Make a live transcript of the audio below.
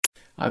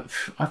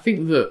I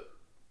think that,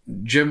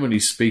 generally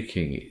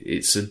speaking,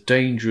 it's a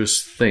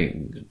dangerous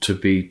thing to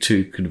be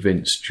too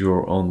convinced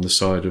you're on the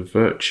side of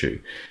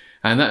virtue.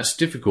 And that's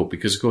difficult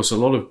because, of course, a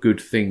lot of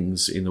good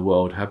things in the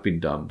world have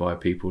been done by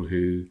people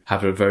who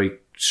have a very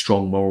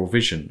strong moral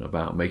vision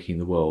about making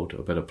the world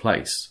a better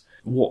place.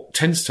 What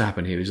tends to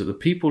happen here is that the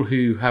people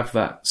who have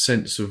that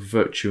sense of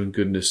virtue and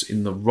goodness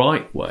in the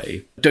right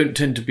way don't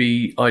tend to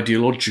be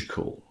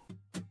ideological.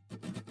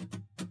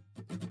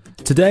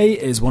 Today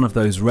is one of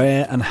those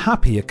rare and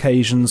happy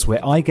occasions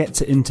where I get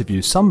to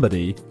interview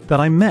somebody that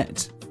I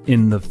met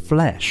in the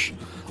flesh.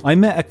 I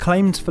met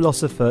acclaimed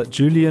philosopher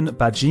Julian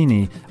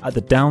Baggini at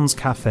the Downs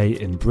Cafe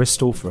in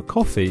Bristol for a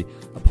coffee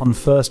upon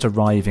first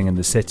arriving in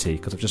the city,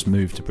 because I've just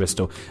moved to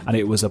Bristol, and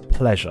it was a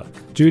pleasure.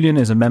 Julian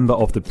is a member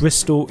of the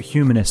Bristol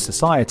Humanist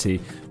Society,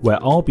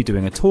 where I'll be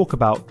doing a talk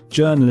about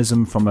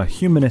journalism from a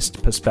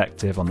humanist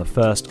perspective on the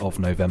 1st of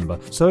November.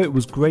 So it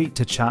was great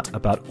to chat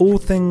about all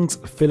things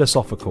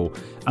philosophical,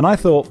 and I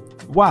thought,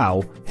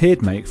 wow,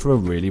 he'd make for a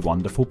really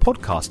wonderful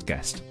podcast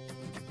guest.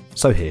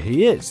 So here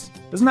he is.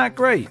 Isn't that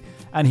great?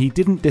 And he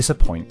didn't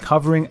disappoint,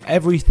 covering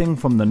everything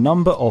from the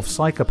number of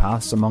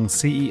psychopaths among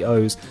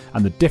CEOs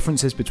and the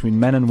differences between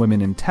men and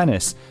women in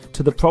tennis,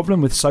 to the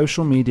problem with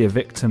social media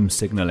victim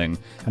signalling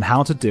and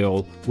how to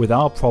deal with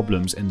our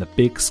problems in the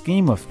big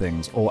scheme of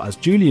things, or as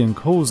Julian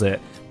calls it,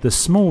 the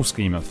small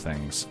scheme of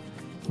things.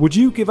 Would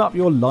you give up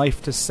your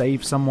life to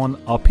save someone?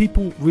 Are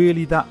people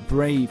really that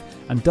brave?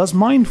 And does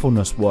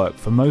mindfulness work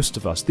for most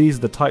of us? These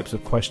are the types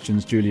of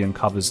questions Julian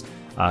covers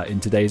in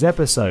today's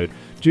episode.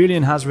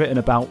 Julian has written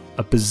about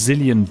a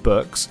bazillion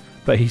books,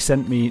 but he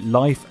sent me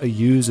Life a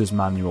User's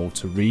Manual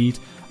to read.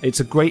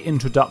 It's a great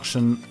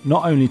introduction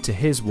not only to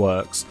his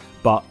works,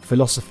 but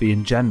philosophy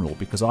in general,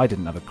 because I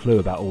didn't have a clue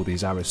about all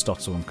these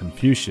Aristotle and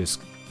Confucius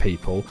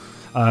people.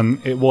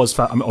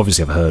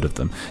 Obviously I've heard of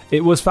them.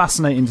 It was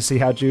fascinating to see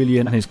how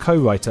Julian and his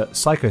co-writer,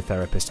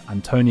 psychotherapist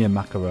Antonia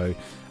Macaro,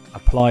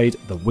 applied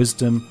the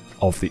wisdom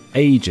of the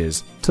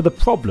ages to the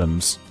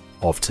problems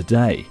of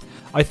today.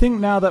 I think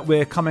now that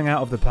we're coming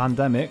out of the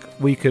pandemic,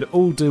 we could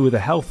all do with a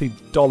healthy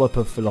dollop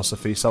of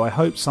philosophy, so I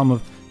hope some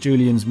of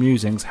Julian's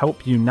musings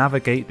help you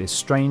navigate this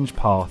strange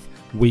path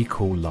we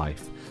call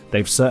life.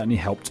 They've certainly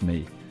helped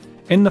me.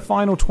 In the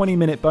final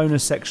 20-minute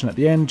bonus section at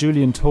the end,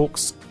 Julian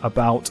talks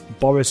about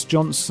Boris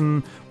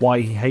Johnson,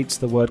 why he hates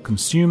the word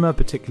consumer,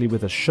 particularly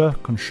with a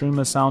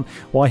consumer sound,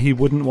 why he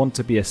wouldn't want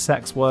to be a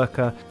sex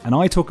worker, and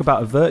I talk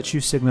about a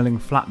virtue-signalling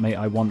flatmate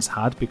I once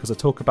had, because I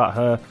talk about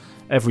her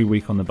every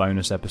week on the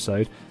bonus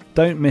episode.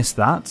 Don't miss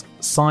that.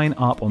 Sign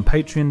up on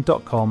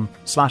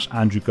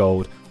patreon.com/Andrew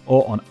Gold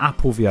or on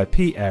Apple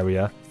VIP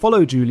area.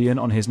 Follow Julian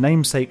on his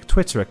namesake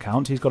Twitter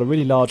account. He's got a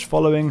really large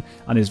following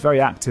and is very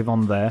active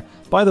on there.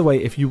 By the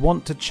way, if you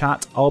want to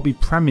chat, I'll be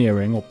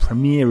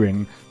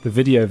premiering the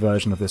video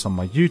version of this on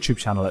my YouTube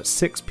channel at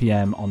 6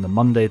 p.m. on the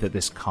Monday that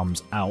this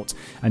comes out.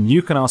 And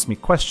you can ask me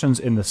questions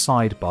in the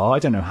sidebar. I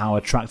don't know how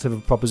attractive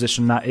a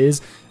proposition that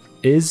is.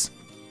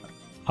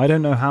 I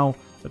don't know how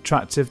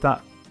attractive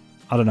that...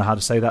 I don't know how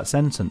to say that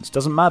sentence.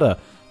 Doesn't matter.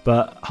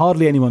 But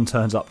hardly anyone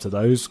turns up to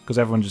those because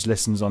everyone just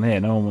listens on here.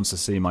 No one wants to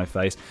see my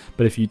face.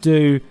 But if you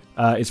do,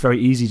 it's very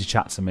easy to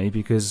chat to me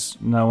because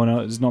no one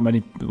else, there's not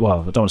many...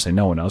 Well, I don't want to say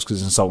no one else because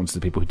it's insulting to the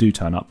people who do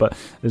turn up. But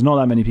there's not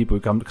that many people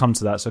who come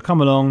to that. So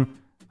come along,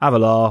 have a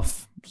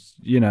laugh.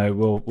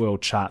 We'll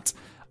chat.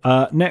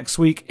 Next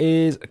week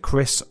is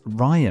Chris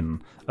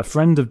Ryan, a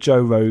friend of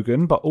Joe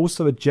Rogan, but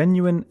also a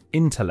genuine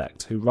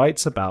intellect who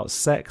writes about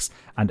sex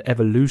and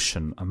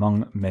evolution,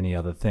 among many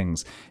other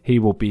things. He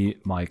will be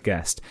my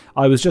guest.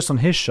 I was just on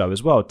his show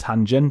as well,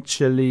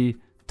 tangentially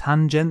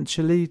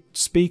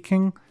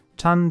speaking.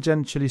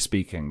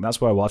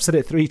 That's where I was. I've said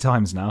it 3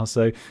 times now,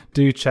 so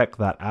do check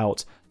that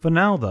out. For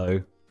now,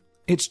 though,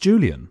 it's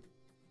Julian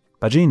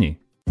Baggini.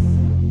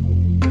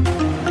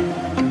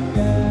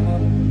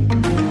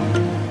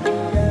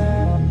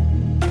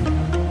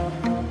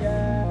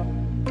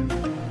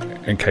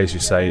 In case you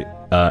say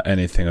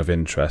anything of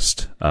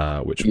interest,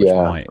 which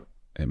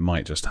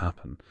might just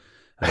happen.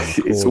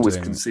 It's always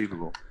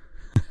conceivable.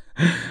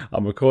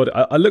 I'm recording.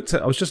 I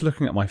was just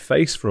looking at my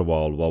face for a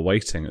while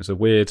waiting. It was a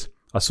weird.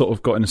 I sort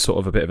of got in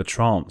a bit of a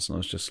trance, and I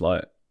was just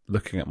like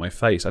looking at my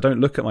face. I don't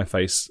look at my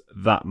face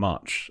that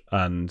much,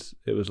 and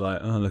it was like,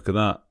 oh, look at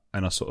that,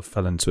 and I sort of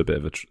fell into a bit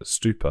of a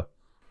stupor.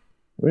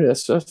 Really,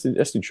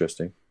 that's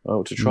interesting. I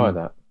ought to try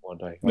that one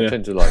day. I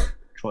tend to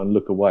try and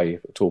look away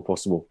if at all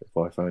possible if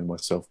I find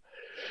myself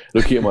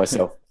looking at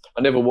myself.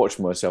 I never watch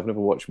myself,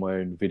 never watch my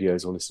own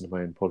videos or listen to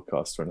my own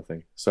podcasts or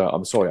anything. So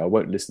I'm sorry, I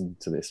won't listen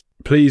to this.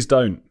 Please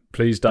don't.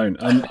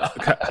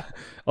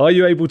 Are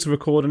you able to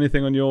record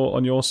anything on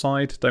your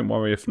side? Don't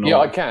worry if not. Yeah,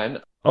 I can.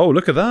 Oh,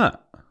 look at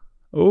that.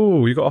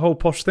 Oh, you got a whole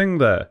posh thing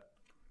there.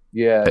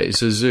 Yeah,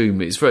 it's a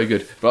Zoom. It's very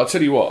good. But I'll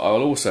tell you what,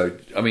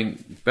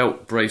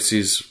 belt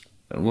braces,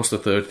 and what's the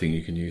third thing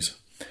you can use?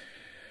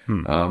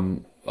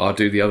 I'll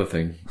do the other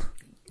thing.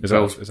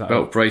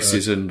 Belt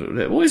braces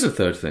and... What is the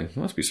third thing?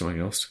 There must be something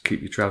else to keep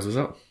your trousers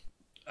up.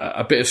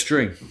 A bit of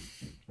string.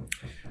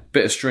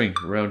 Bit of string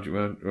around,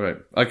 right.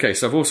 Okay,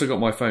 so I've also got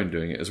my phone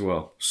doing it as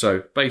well.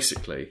 So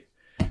basically,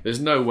 there's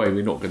no way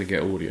we're not going to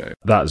get audio.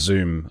 That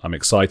Zoom, I'm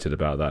excited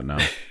about that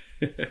now.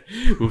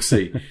 We'll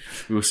see.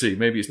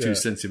 Maybe it's too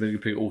sensitive. Maybe you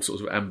pick all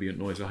sorts of ambient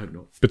noise. I hope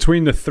not.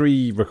 Between the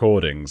 3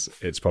 recordings,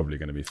 it's probably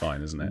going to be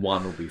fine, isn't it?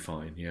 One will be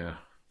fine, yeah.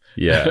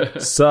 Yeah.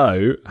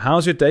 So,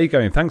 how's your day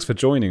going? Thanks for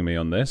joining me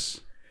on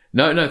this.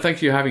 No,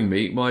 thank you for having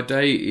me. My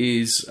day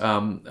is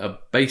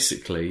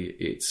basically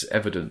it's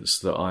evidence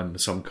that I'm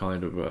some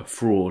kind of a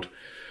fraud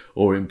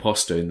or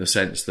imposter in the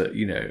sense that,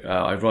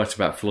 I write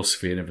about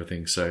philosophy and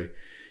everything, so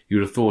you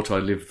would have thought I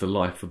lived the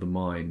life of the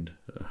mind.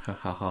 Ha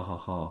ha ha ha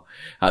ha.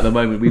 At the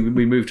moment,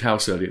 we moved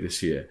house earlier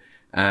this year,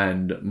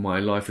 and my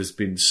life has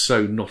been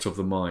so not of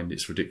the mind,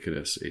 it's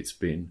ridiculous. It's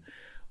been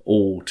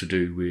all to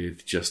do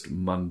with just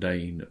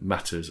mundane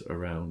matters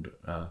around,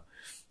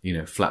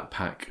 flat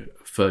pack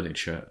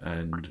furniture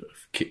and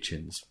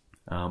kitchens.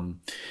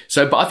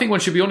 But I think one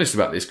should be honest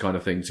about this kind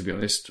of thing, to be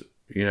honest.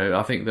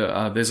 I think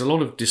that there's a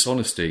lot of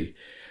dishonesty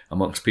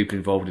amongst people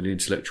involved in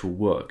intellectual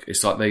work.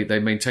 It's like they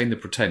maintain the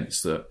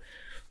pretense that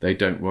they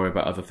don't worry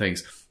about other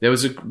things. There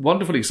was a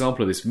wonderful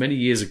example of this many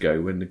years ago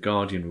when The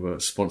Guardian were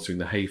sponsoring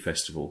the Hay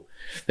Festival.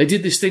 They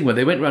did this thing where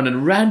they went around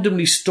and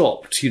randomly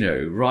stopped,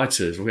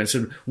 writers and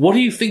said, what are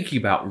you thinking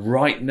about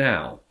right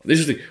now?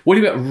 This is the thing. What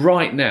are you about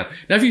right now?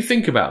 Now, if you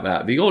think about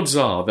that, the odds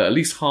are that at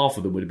least half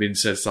of them would have been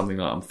said something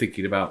like, I'm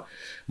thinking about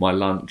my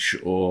lunch,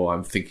 or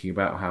I'm thinking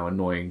about how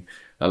annoying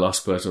that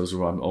last person was,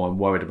 or I'm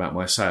worried about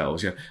my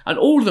sales. And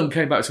all of them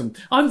came back to,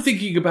 I'm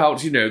thinking about,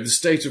 the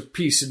state of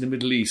peace in the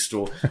Middle East,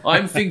 or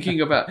I'm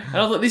thinking about, and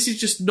I thought, this is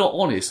just not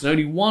honest. And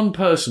only one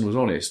person was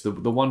honest, the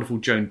wonderful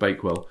Joan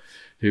Bakewell,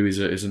 who is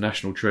a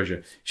national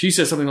treasure. She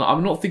said something like,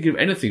 I'm not thinking of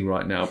anything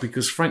right now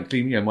because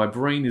frankly, my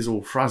brain is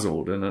all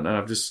frazzled and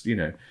I've just,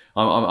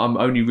 I'm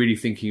only really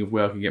thinking of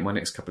where I can get my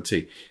next cup of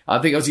tea. I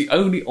think that was the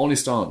only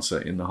honest answer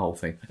in the whole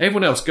thing.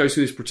 Everyone else goes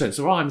through this pretense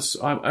of,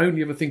 I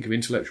only ever think of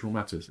intellectual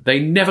matters.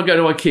 They never go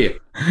to IKEA.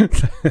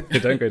 They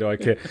don't go to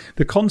IKEA.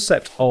 The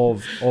concept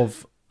of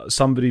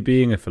somebody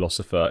being a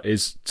philosopher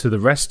is, to the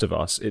rest of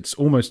us, it's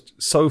almost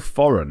so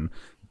foreign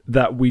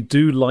that we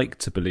do like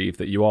to believe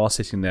that you are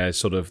sitting there,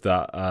 sort of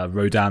that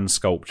Rodin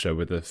sculpture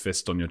with a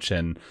fist on your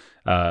chin,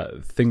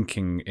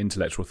 thinking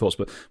intellectual thoughts.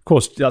 But of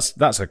course,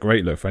 that's a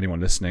great look for anyone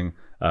listening.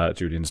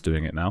 Julian's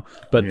doing it now.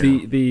 But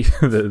the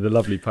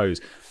lovely pose.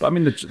 But I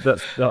mean,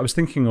 I was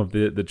thinking of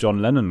the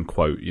John Lennon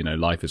quote.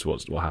 Life is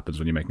what happens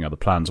when you're making other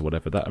plans or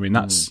whatever.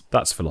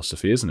 That's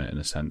philosophy, isn't it, in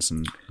a sense?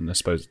 And I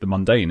suppose the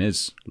mundane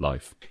is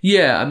life.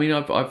 Yeah, I mean,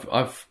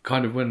 I've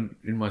kind of, when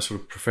in my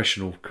sort of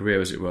professional career,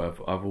 as it were,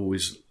 I've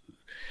always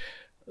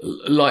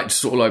like to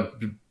sort of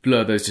like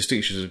blur those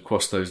distinctions and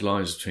cross those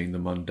lines between the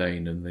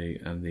mundane and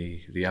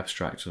the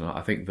abstract. And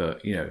I think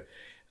that,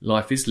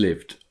 life is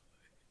lived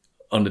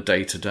on a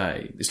day to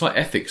day. It's like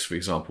ethics, for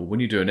example. When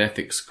you do an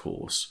ethics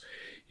course,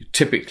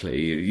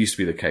 typically it used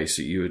to be the case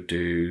that you would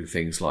do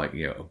things like,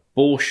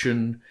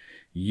 abortion,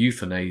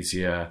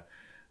 euthanasia,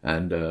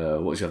 and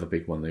what's the other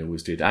big one they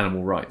always did?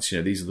 Animal rights.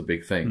 These are the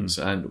big things.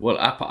 And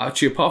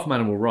actually, apart from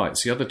animal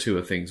rights, the other two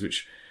are things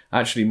which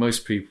actually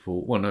most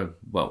people,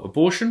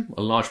 abortion,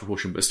 a large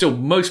proportion, but still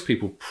most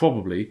people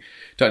probably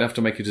don't have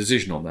to make a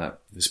decision on that,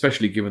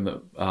 especially given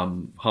that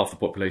half the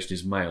population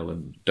is male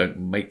and don't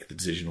make the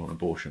decision on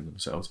abortion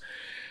themselves.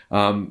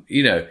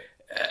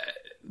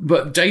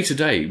 But day to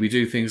day, we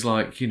do things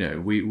like,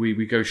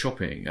 we go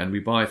shopping and we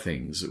buy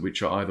things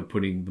which are either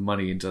putting the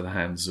money into the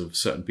hands of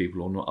certain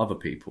people or not other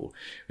people.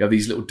 We have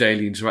these little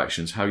daily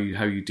interactions, how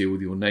you deal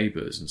with your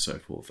neighbours and so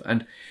forth.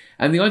 And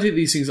the idea that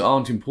these things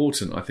aren't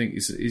important, I think,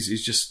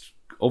 is just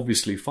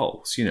obviously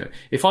false.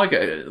 If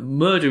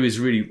murder is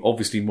really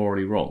obviously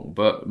morally wrong,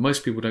 but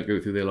most people don't go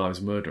through their lives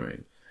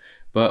murdering.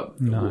 But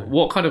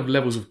what kind of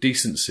levels of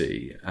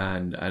decency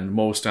and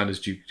moral standards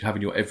do you have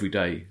in your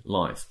everyday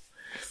life?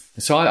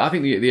 So I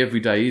think the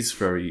everyday is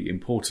very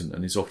important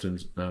and is often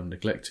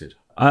neglected.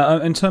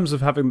 In terms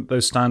of having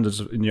those standards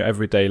in your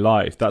everyday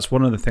life, that's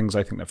one of the things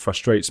I think that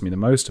frustrates me the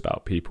most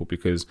about people,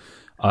 because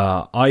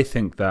I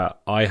think that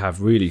I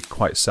have really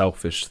quite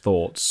selfish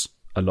thoughts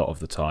a lot of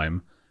the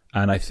time,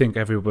 and I think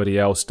everybody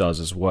else does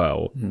as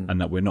well, and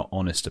that we're not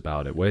honest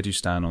about it. Where do you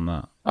stand on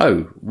that?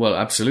 Oh, well,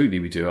 absolutely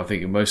we do. I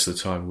think most of the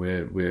time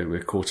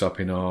we're caught up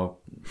in our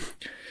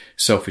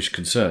selfish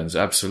concerns.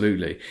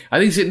 Absolutely. I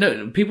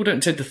think people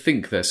don't tend to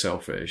think they're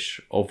selfish,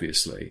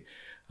 obviously.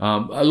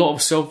 A lot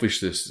of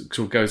selfishness sort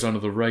of goes under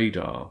the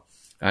radar,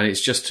 and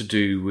it's just to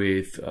do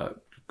with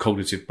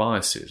cognitive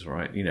biases,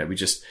 right? We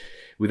just,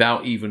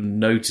 without even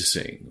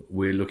noticing,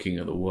 we're looking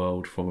at the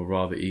world from a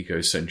rather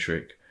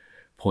egocentric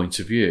point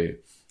of view.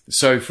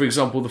 So, for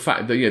example, the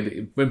fact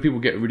that when people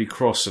get really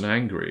cross and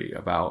angry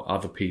about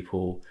other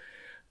people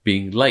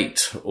being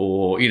late,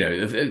 or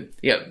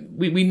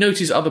we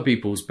notice other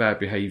people's bad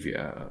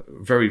behaviour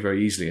very,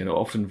 very easily, and are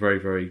often very,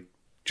 very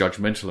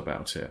judgmental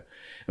about it,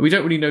 and we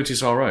don't really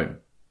notice our own.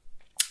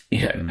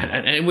 And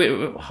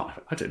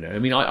I don't know. I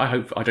mean,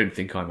 I don't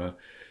think I'm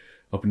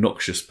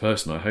obnoxious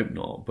person. I hope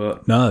not.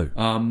 But no,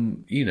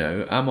 I'm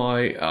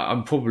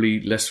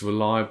probably less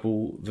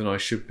reliable than I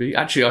should be.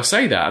 Actually, I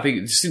say that. I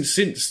think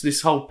since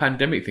this whole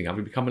pandemic thing,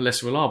 I've become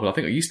less reliable. I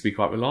think I used to be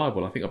quite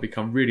reliable. I think I've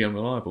become really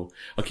unreliable.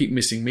 I keep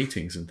missing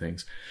meetings and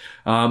things.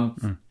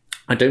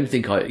 I don't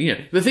think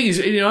the thing is,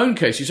 in your own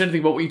case, you tend to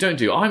think about what you don't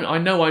do. I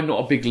know I'm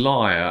not a big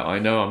liar. I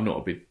know I'm not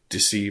a big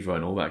deceiver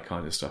and all that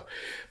kind of stuff.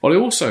 But I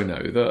also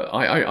know that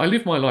I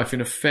live my life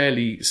in a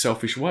fairly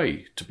selfish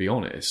way, to be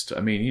honest. I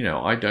mean,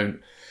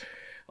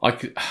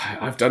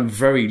 I've done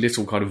very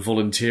little kind of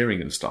volunteering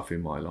and stuff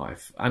in my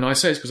life. And I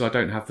say it's because I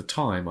don't have the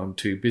time. I'm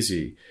too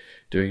busy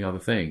doing other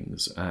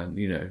things.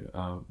 And,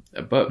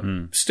 but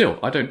still,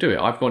 I don't do it.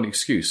 I've got an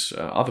excuse.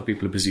 Other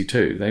people are busy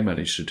too. They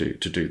manage to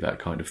do that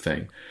kind of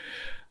thing.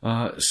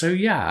 So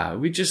yeah,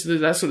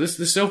 that's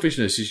the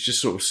selfishness is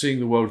just sort of seeing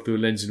the world through a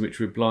lens in which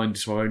we're blind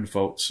to our own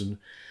faults and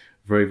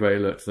very, very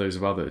alert to those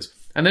of others.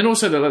 And then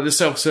also the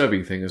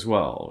self-serving thing as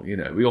well.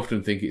 We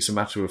often think it's a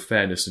matter of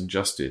fairness and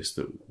justice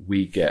that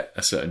we get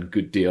a certain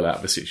good deal out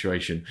of a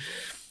situation.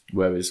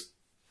 Whereas,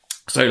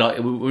 so like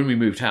when we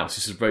moved house,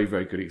 this is a very,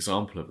 very good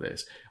example of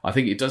this. I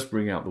think it does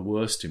bring out the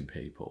worst in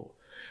people.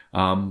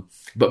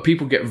 But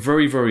people get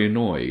very, very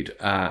annoyed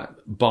at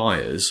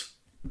buyers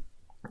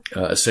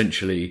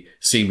essentially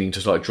seeming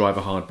to like drive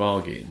a hard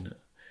bargain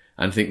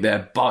and think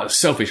they're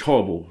selfish,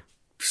 horrible,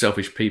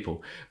 selfish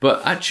people.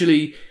 But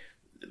actually,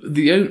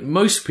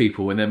 most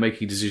people, when they're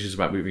making decisions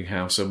about moving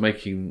house, are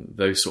making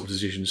those sort of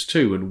decisions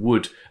too, and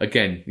would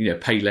again,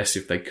 pay less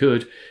if they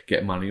could,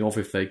 get money off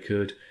if they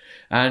could,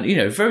 and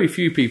very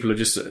few people are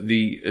just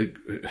the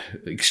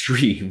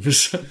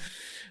extremes.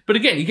 But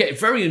again, you get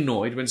very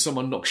annoyed when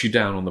someone knocks you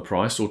down on the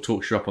price or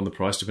talks you up on the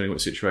price, depending on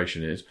what the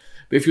situation is.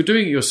 But if you're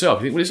doing it yourself,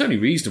 you think, well, it's only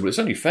reasonable, it's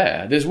only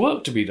fair. There's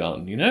work to be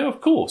done,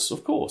 of course.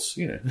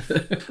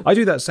 I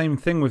do that same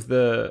thing with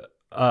the,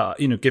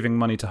 giving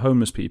money to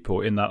homeless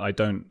people. In that I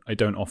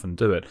don't often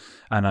do it,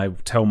 and I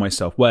tell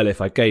myself, well, if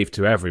I gave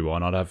to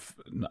everyone, I'd have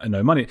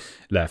no money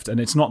left.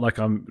 And it's not like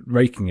I'm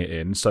raking it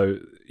in, so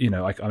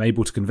I'm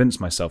able to convince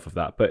myself of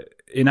that. But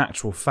in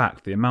actual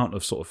fact, the amount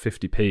of sort of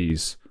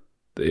 50p's,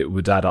 it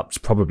would add up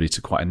probably to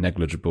quite a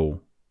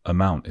negligible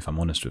amount. If I'm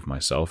honest with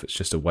myself, it's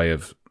just a way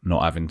of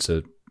not having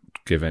to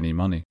give any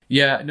money.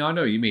 Yeah, no, I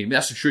know what you mean.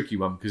 That's a tricky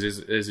one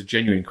because there's a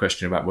genuine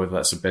question about whether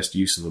that's the best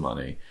use of the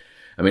money.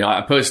 I mean, I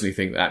personally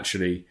think that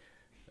actually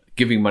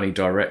giving money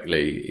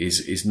directly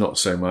is not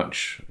so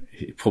much,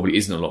 it probably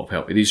isn't a lot of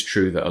help. It is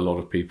true that a lot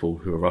of people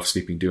who are rough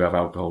sleeping do have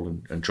alcohol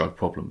and drug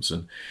problems,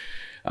 and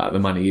the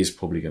money is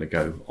probably going to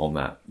go on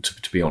that,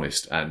 to be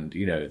honest. And,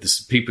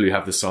 the people who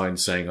have the sign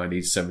saying I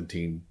need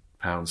 £17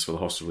 for the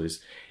hostel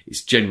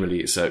it's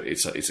generally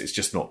it's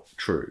just not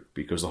true,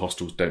 because the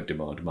hostels don't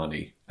demand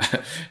money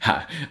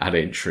at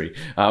entry.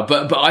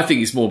 But I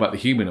think it's more about the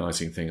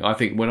humanising thing. I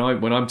think when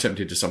I'm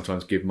tempted to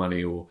sometimes give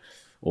money or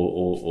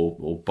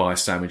buy a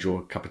sandwich or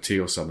a cup of tea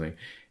or something,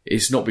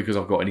 it's not because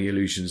I've got any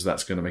illusions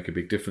that's going to make a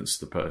big difference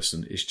to the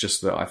person. It's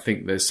just that I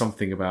think there's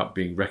something about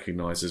being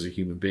recognised as a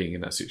human being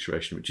in that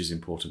situation which is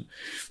important.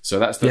 So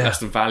that's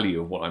the value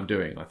of what I'm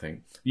doing, I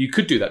think. You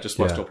could do that just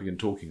by stopping and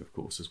talking, of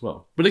course, as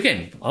well. But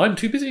again, I'm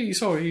too busy.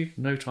 Sorry,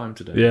 no time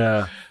today.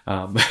 Yeah.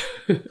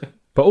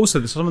 But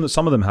also, some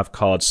of them have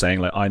cards saying,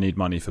 like, I need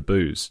money for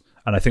booze.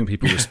 And I think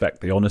people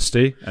respect the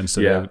honesty, and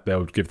so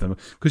they'll give them.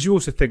 Because you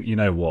also think,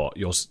 what,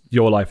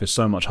 your life is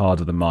so much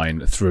harder than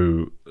mine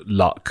through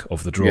luck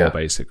of the draw,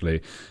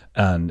 basically.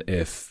 And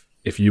if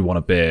you want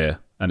a beer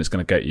and it's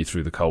going to get you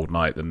through the cold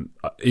night, then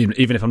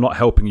even if I'm not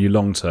helping you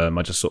long term,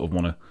 I just sort of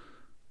want to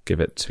give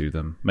it to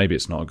them. Maybe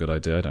it's not a good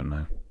idea. I don't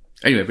know.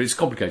 Anyway, but it's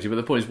complicated. But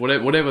the point is,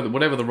 whatever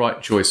the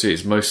right choice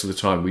is, most of the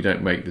time we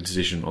don't make the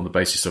decision on the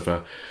basis of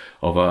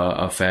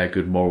a fair,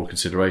 good moral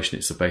consideration.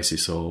 It's the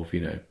basis of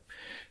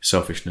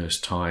selfishness,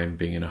 time,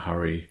 being in a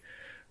hurry,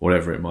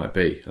 whatever it might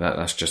be.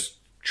 That's just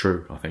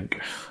true, I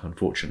think,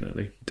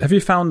 unfortunately. Have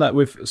you found that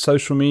with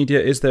social media,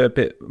 is there a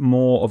bit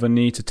more of a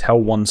need to tell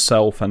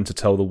oneself and to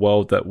tell the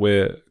world that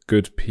we're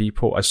good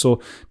people? I saw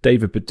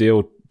David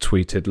Baddiel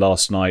tweeted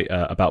last night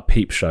about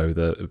Peep Show,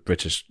 the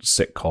British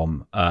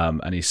sitcom,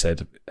 and he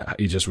said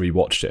he just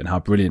rewatched it and how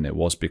brilliant it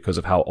was because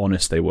of how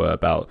honest they were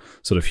about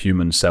sort of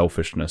human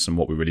selfishness and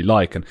what we really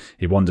like, and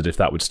he wondered if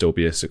that would still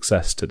be a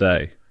success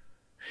today.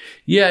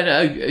 Yeah,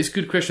 no, it's a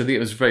good question. I think it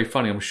was very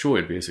funny. I'm sure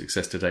it'd be a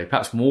success today,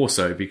 perhaps more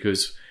so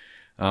because,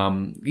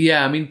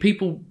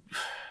 people...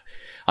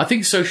 I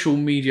think social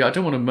media, I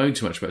don't want to moan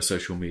too much about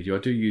social media. I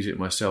do use it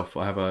myself.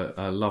 I have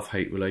a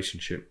love-hate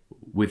relationship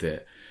with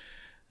it.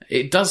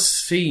 It does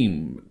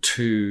seem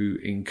to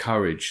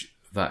encourage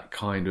that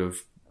kind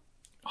of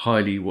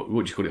highly, what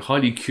do you call it,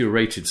 highly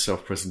curated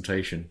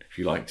self-presentation, if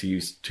you like to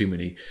use too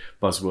many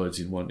buzzwords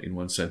in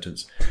one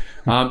sentence.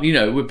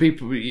 With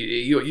people,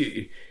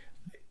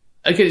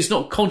 again, it's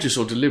not conscious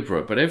or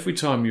deliberate, but every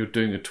time you're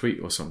doing a tweet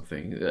or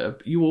something,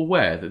 you're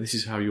aware that this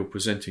is how you're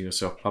presenting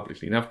yourself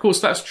publicly. Now, of course,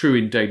 that's true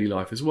in daily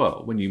life as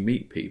well. When you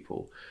meet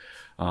people,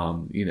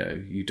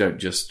 you don't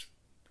just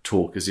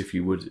talk as if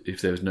you would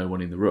if there was no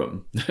one in the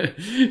room.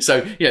 So,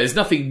 yeah, there's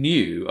nothing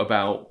new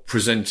about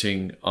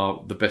presenting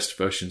the best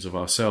versions of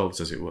ourselves,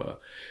 as it were.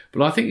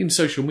 But I think in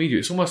social media,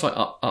 it's almost like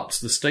ups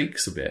the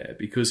stakes a bit,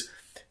 because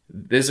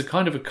there's a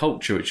kind of a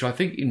culture, which I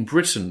think in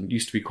Britain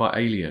used to be quite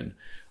alien,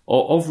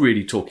 of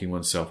really talking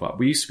oneself up.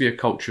 We used to be a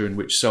culture in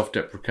which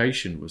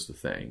self-deprecation was the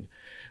thing,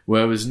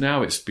 whereas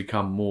now it's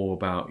become more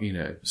about,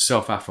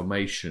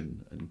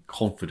 self-affirmation and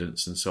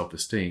confidence and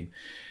self-esteem.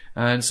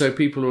 And so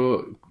people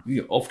are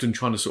often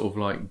trying to sort of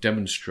like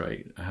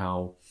demonstrate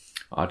how,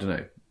 I don't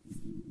know,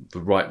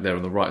 they're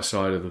on the right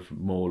side of the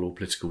moral or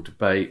political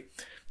debate.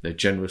 They're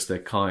generous, they're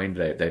kind,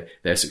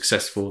 they're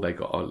successful, they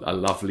got a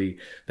lovely,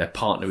 their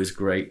partner is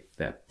great,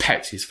 their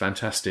pet is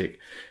fantastic,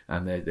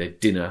 and their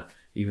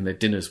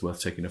dinner's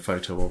worth taking a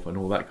photo of, and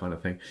all that kind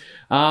of thing.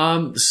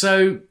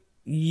 So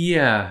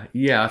yeah,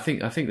 I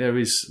think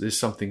there's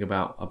something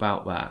about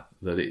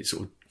that it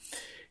sort of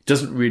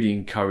doesn't really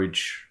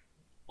encourage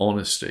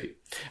honesty.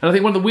 And I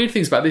think one of the weird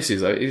things about this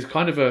is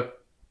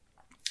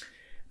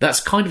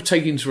that's kind of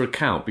taken into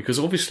account, because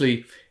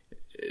obviously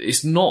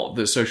it's not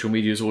that social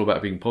media is all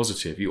about being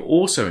positive. You're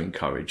also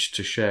encouraged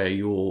to share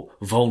your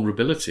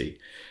vulnerability.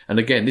 And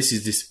again, this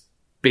is this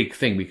big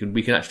thing. We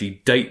can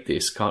actually date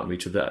this, can't we,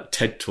 to that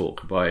TED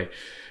talk by,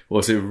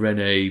 was it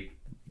Brené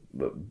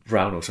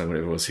Brown or something,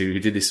 whatever it was, who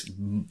did this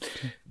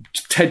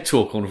TED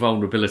talk on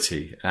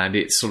vulnerability. And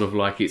it's sort of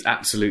like, it's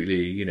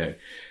absolutely,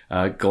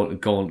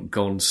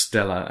 gone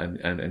stellar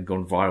and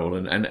gone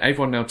viral. And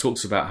everyone now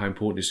talks about how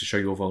important it is to show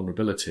your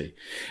vulnerability.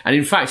 And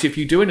in fact, if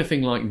you do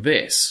anything like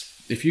this,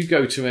 if you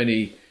go to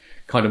any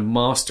kind of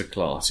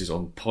masterclasses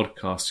on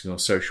podcasting or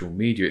social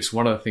media, it's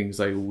one of the things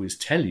they always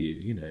tell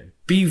you,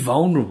 be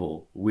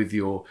vulnerable with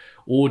your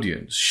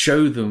audience,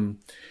 show them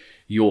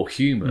you're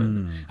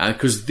human, and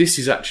because this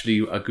is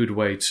actually a good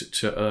way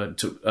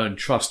to earn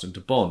trust and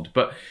to bond.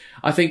 But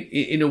I think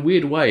in a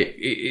weird way,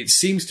 it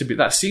seems to be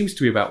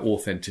about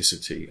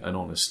authenticity and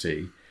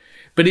honesty,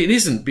 but it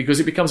isn't, because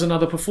it becomes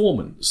another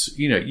performance.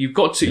 You've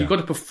got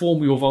to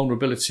perform your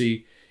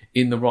vulnerability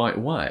in the right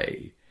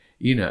way.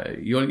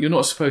 You're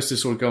not supposed to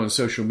sort of go on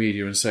social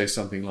media and say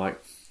something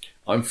like,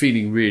 I'm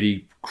feeling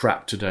really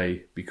crap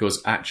today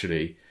because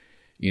actually,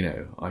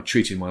 I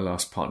treated my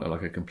last partner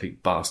like a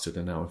complete bastard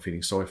and now I'm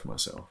feeling sorry for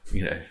myself.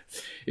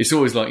 It's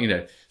always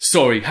like,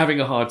 sorry, having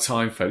a hard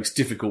time, folks,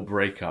 difficult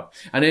breakup.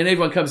 And then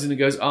everyone comes in and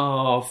goes,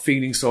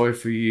 feeling sorry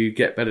for you,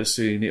 get better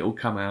soon, it'll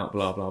come out,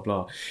 blah, blah,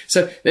 blah.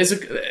 So there's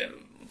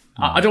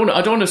I don't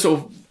want to sort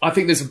of, I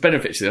think there's a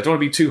benefit to this. I don't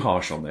want to be too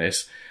harsh on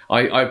this.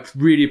 I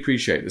really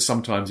appreciate that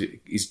sometimes it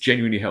is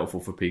genuinely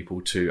helpful for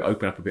people to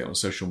open up a bit on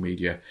social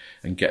media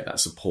and get that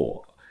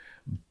support.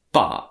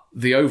 But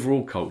the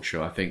overall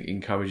culture, I think,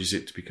 encourages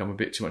it to become a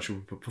bit too much of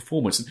a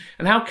performance.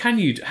 And how can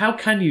you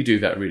do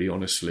that really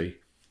honestly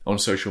on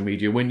social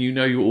media when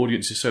your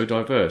audience is so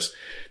diverse?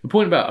 The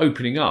point about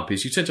opening up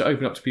is you tend to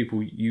open up to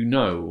people you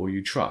know or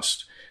you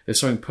trust. There's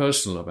something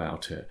personal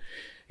about it.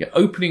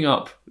 Opening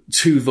up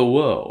to the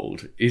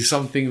world is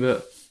something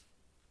that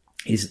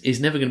is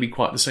never going to be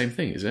quite the same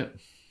thing, is it?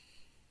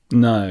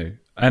 No.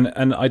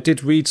 And I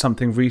did read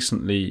something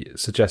recently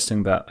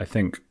suggesting that, I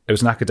think it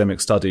was an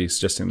academic study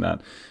suggesting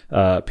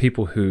that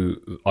people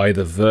who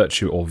either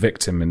virtue or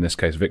victim, in this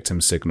case victim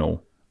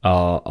signal,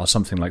 are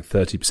something like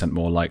 30%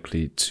 more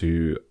likely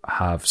to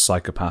have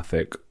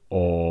psychopathic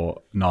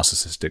or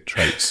narcissistic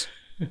traits.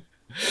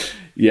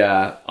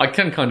 Yeah, I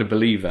can kind of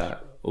believe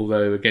that.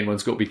 Although, again,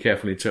 one's got to be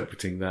careful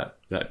interpreting that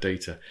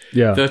data.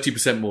 Yeah.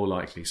 30% more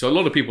likely. So a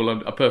lot of people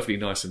are perfectly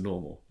nice and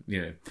normal.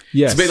 Yes.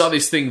 It's a bit like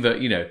this thing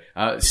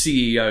that,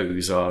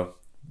 CEOs are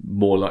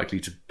more likely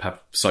to have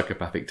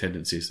psychopathic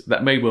tendencies.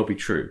 That may well be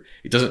true.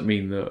 It doesn't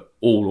mean that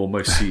all or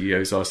most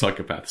CEOs are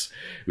psychopaths,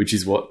 which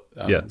is what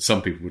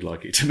some people would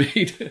like it to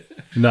mean.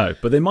 No,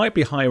 but they might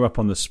be higher up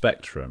on the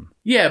spectrum.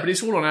 Yeah, but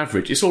it's all on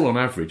average. It's all on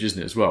average,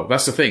 isn't it, as well?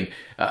 That's the thing.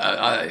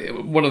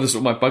 One of the sort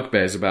of my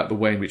bugbears about the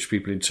way in which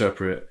people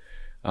interpret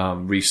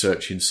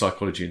research in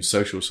psychology and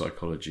social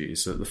psychology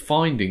is that the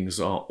findings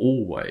are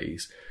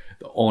always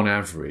that on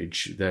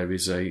average there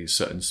is a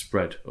certain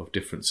spread of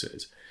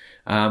differences.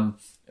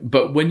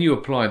 But when you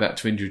apply that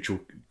to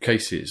individual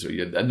cases,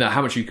 and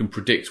how much you can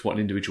predict what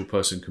an individual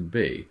person can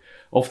be,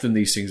 often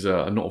these things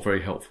are not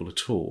very helpful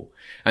at all.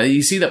 And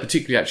you see that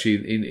particularly actually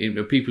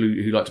in people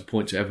who like to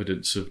point to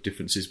evidence of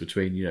differences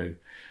between,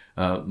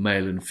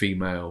 male and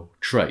female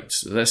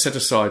traits. Let's set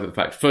aside the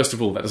fact, first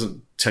of all, that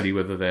doesn't tell you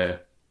whether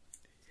they're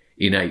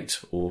innate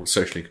or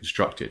socially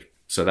constructed.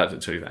 So that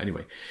doesn't tell you that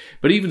anyway.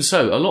 But even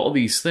so, a lot of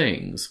these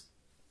things,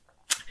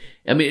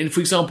 I mean,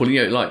 for example,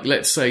 like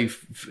let's say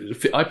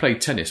I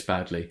played tennis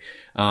badly,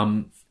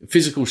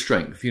 physical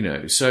strength,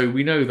 so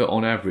we know that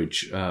on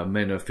average,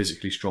 men are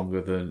physically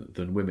stronger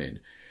than women,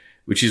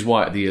 which is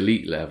why at the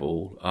elite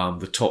level,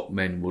 the top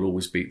men will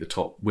always beat the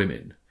top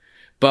women.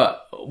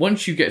 But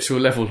once you get to a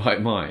level like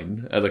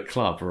mine at a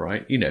club,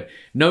 right,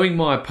 knowing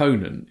my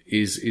opponent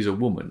is a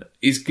woman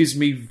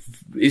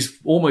is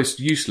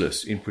almost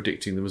useless in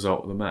predicting the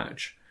result of the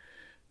match,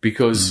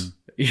 because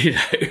you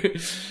know,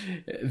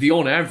 the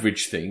on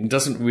average thing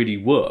doesn't really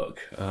work.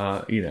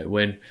 You know,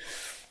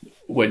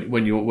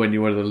 when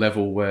you're at a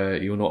level where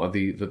you're not at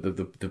the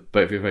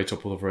very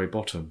top or the very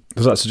bottom.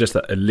 Does that suggest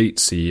that elite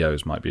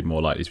CEOs might be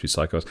more likely to be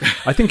psychopaths?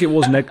 I think it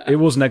was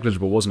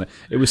negligible, wasn't it?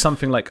 It was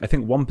something like, I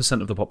think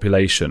 1% of the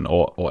population,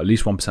 or at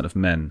least 1% of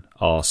men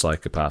are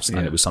psychopaths,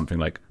 and it was something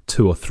like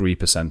 2 or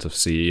 3% of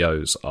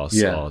CEOs are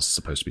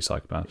supposed to be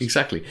psychopaths.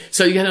 Exactly.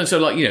 So so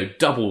like, you know,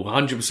 double,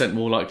 100%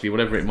 more likely,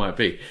 whatever it might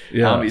be.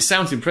 Yeah. It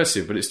sounds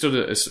impressive, but it's still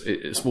a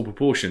small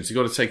proportion. So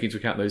you've got to take into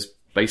account those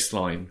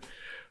baseline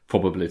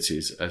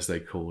probabilities, as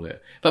they call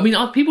it. But I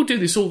mean, people do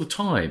this all the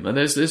time, and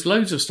there's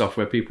loads of stuff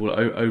where people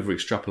over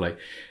extrapolate,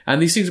 and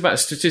these things about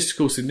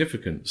statistical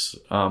significance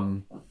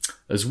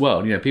as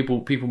well. You know,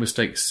 people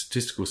mistake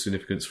statistical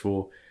significance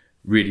for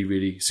really,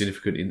 really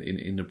significant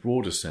in the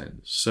broader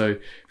sense. So,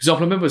 for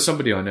example, I remember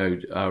somebody I know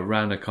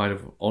ran a kind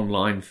of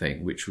online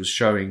thing which was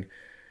showing,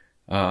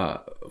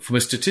 from a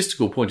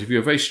statistical point of view,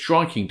 a very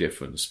striking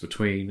difference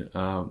between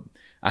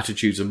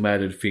attitudes of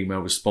male and female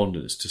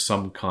respondents to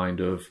some kind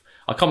of,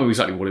 I can't remember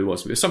exactly what it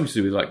was, but it was something to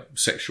do with like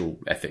sexual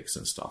ethics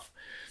and stuff,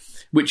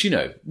 which, you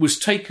know, was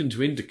taken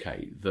to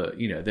indicate that,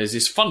 you know, there's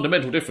this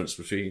fundamental difference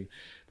between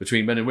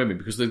men and women,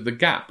 because the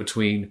gap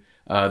between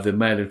the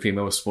male and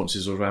female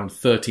responses was around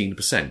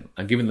 13%.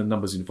 And given the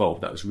numbers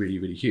involved, that was really,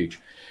 really huge.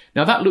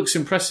 Now, that looks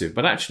impressive,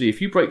 but actually,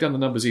 if you break down the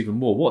numbers even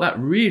more, what that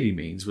really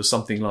means was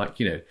something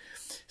like, you know,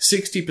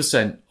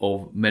 60%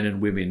 of men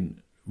and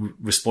women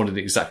responded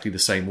exactly the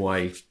same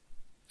way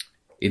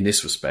in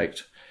this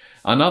respect.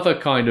 Another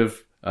kind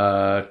of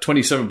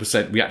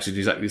 27% reacted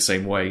exactly the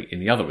same way in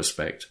the other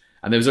respect.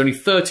 And there was only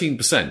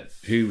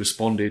 13% who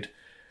responded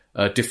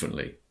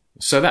differently.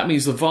 So that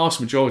means the vast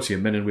majority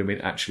of men and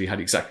women actually had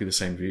exactly the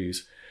same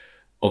views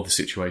of the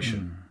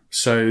situation.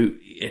 So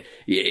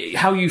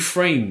how you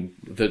frame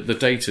the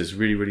data is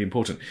really, really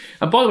important.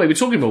 And by the way, we're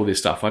talking about all this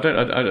stuff. I don't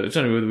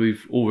know whether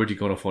we've already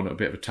gone off on a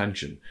bit of a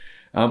tangent.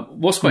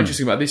 What's quite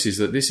interesting about this is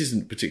that this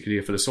isn't particularly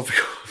a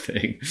philosophical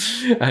thing.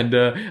 And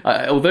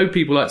although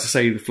people like to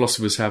say the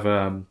philosophers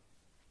have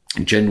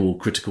general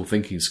critical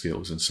thinking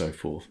skills and so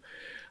forth,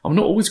 I'm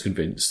not always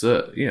convinced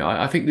that, you know,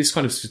 I think this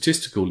kind of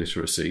statistical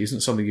literacy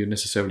isn't something you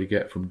necessarily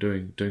get from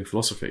doing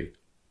philosophy.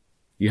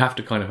 You have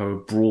to kind of have a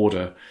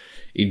broader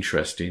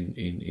interest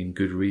in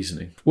good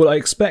reasoning. Well, I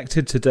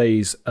expected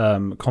today's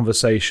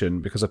conversation,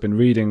 because I've been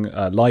reading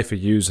Life a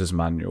User's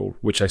Manual,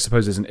 which I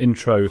suppose is an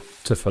intro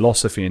to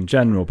philosophy in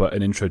general, but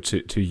an intro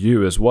to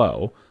you as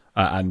well.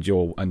 And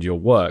your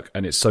work,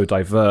 and it's so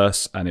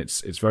diverse, and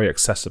it's very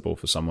accessible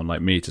for someone like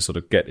me to sort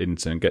of get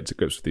into and get to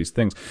grips with these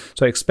things.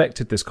 So I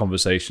expected this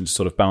conversation to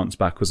sort of bounce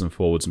backwards and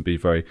forwards and be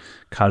very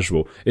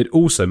casual. It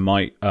also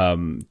might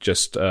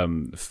just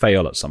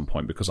fail at some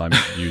point, because I'm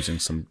using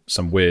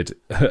some weird,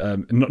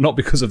 not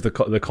because of the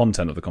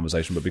content of the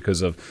conversation, but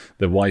because of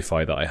the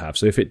Wi-Fi that I have.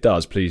 So if it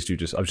does, please do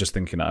just. I was just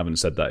thinking, I haven't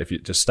said that. If you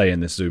just stay in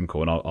this Zoom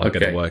call, and I'll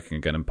get it working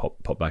again and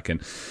pop back in.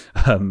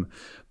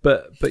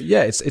 But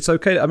yeah, it's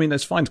okay. I mean,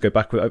 it's fine to go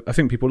back. I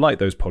think people like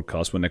those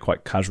podcasts when they're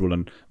quite casual.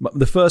 And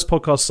the first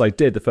podcasts I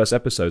did, the first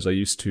episodes, I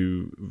used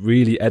to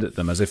really edit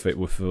them as if it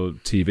were for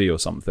TV or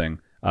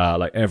something,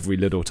 like every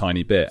little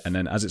tiny bit. And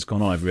then as it's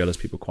gone on, I've realised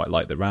people quite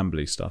like the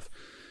rambly stuff.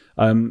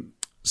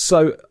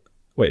 So,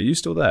 wait, are you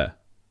still there?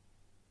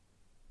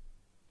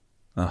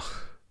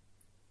 Oh.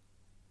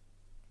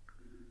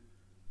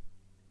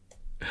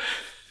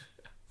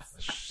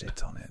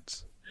 Shit on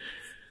it.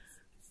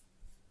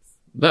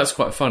 That's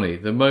quite funny.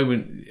 The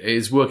moment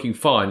is working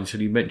fine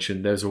until you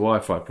mentioned there's a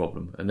Wi-Fi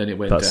problem, and then it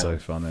went down. That's so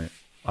funny.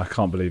 I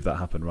can't believe that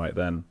happened right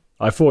then.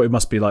 I thought it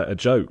must be like a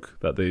joke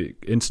that the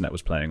internet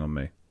was playing on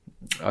me.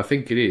 I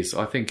think it is.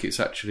 I think it's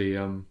actually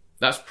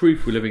that's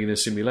proof we're living in a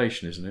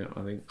simulation, isn't it?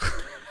 I think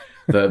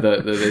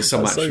there's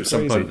some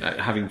point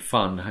having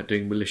fun,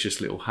 doing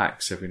malicious little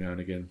hacks every now and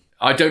again.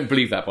 I don't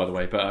believe that, by the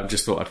way, but I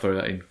just thought I'd throw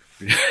that in.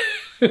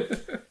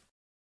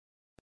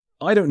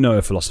 I don't know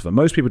a philosopher.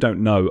 Most people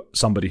don't know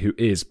somebody who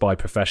is, by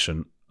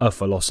profession, a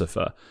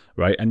philosopher,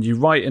 right? And you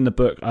write in the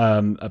book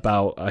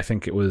about, I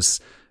think it was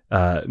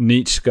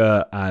Nietzsche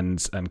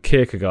and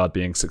Kierkegaard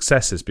being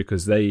successes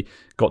because they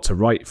got to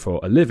write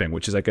for a living,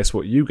 which is, I guess,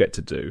 what you get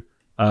to do.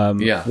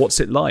 What's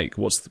it like?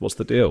 What's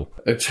the deal?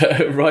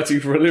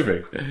 Writing for a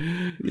living?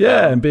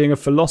 Yeah, and being a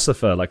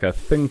philosopher, like a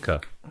thinker.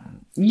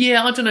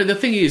 Yeah, I don't know. The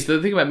thing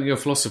about being a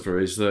philosopher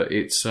is that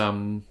it's...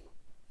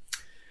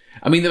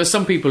 I mean, there are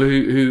some people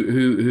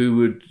who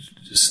would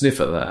sniff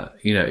at that.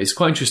 You know, it's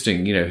quite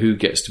interesting, you know, who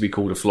gets to be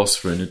called a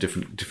philosopher in the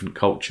different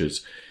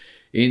cultures.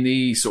 In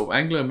the sort of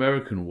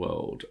Anglo-American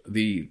world,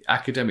 the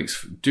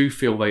academics do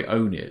feel they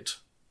own it.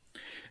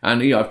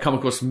 And, you know, I've come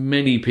across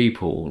many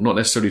people, not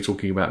necessarily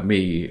talking about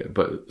me,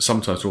 but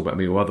sometimes talking about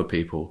me or other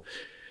people,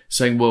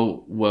 saying,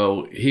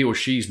 well, he or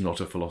she's not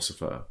a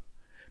philosopher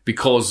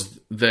because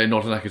they're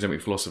not an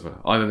academic philosopher.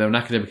 Either they're an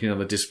academic in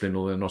another discipline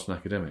or they're not an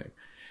academic.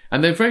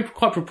 And they're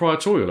quite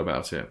proprietorial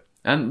about it.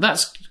 And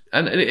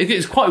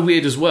it's quite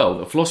weird as well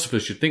that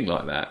philosophers should think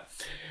like that.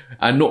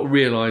 and not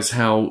realise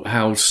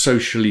how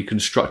socially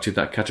constructed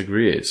that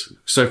category is.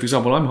 So, for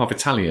example, I'm half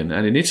Italian,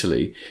 and in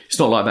Italy, it's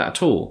not like that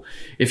at all.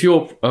 If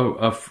you're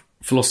a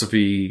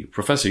philosophy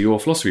professor, you're a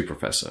philosophy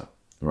professor,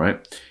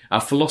 right?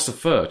 A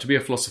philosopher, to be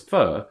a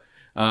philosopher,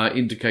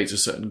 indicates a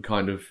certain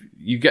kind of,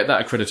 you get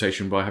that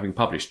accreditation by having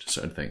published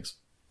certain things.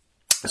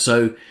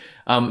 So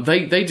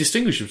they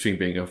distinguish between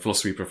being a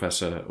philosophy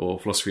professor or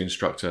philosophy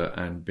instructor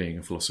and being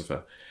a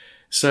philosopher.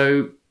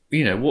 So,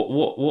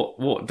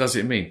 what does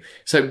it mean?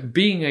 So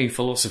being a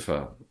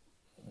philosopher,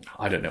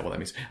 I don't know what that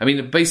means. I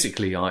mean,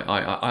 basically,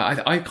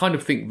 I kind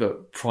of think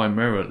that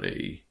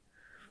primarily,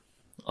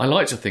 I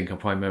like to think I'm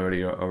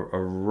primarily a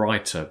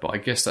writer, but I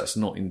guess that's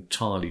not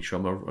entirely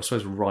true. I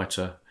suppose a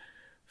writer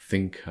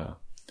thinker.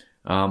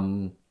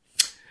 I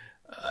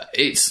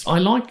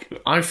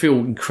feel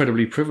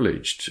incredibly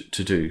privileged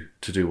to do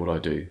what I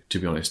do, to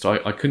be honest.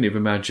 I couldn't have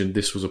imagined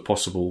this was a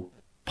possible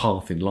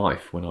path in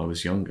life when I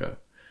was younger.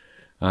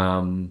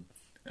 And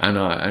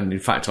in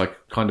fact, I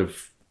kind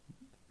of,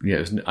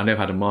 I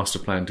never had a master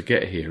plan to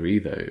get here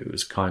either. It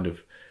was kind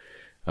of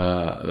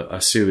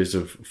a series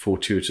of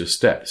fortuitous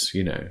steps,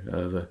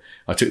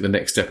 I took the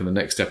next step and the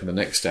next step and the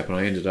next step, and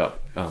I ended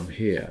up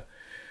here.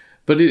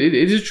 But it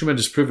is a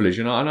tremendous privilege,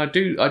 and I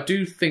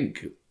do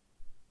think,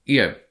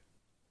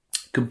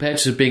 compared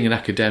to being an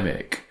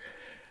academic,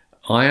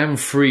 I am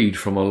freed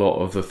from a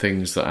lot of the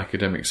things that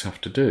academics have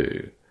to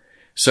do.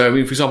 So, I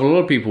mean, for example, a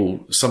lot of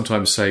people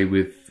sometimes say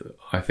with,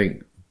 I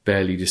think,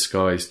 barely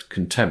disguised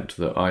contempt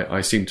that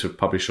I seem to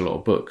publish a lot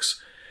of books,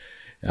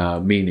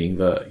 meaning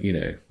that,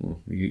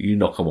 you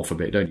knock them off a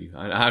bit, don't you?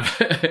 And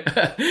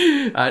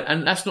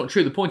that's not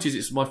true. The point is,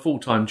 it's my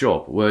full-time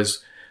job,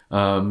 whereas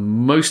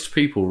most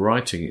people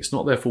writing, it's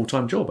not their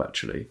full-time job,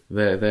 actually.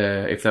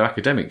 If they're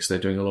academics, they're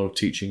doing a lot of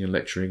teaching and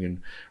lecturing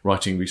and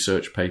writing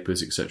research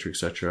papers, etc.,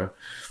 etc.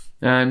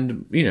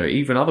 And,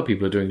 even other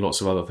people are doing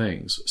lots of other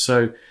things.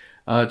 So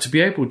to be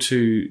able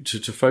to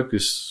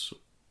focus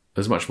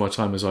as much of my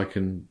time as I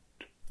can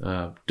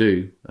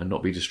do and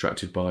not be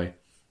distracted by,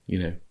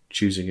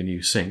 choosing a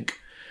new sink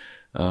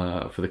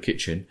for the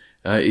kitchen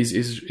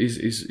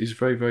is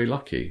very, very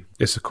lucky.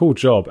 It's a cool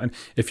job. And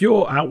if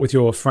you're out with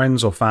your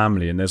friends or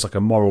family and there's like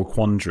a moral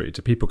quandary,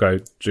 do people go,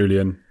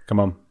 Julian, come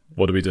on,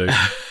 what do we do?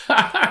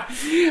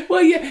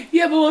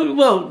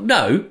 Well,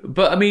 no,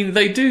 but I mean,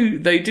 they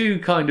do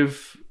kind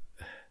of,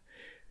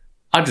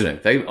 I don't know,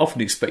 they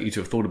often expect you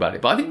to have thought about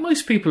it, but I think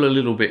most people are a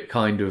little bit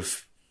kind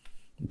of,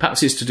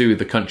 perhaps it's to do with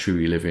the country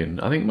we live in.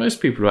 I think most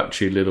people are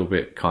actually a little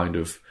bit kind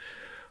of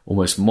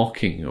almost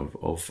mocking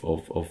of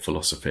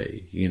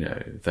philosophy.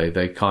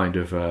 They kind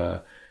of,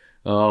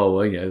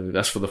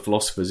 that's for the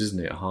philosophers,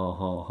 isn't it? Ha,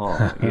 ha,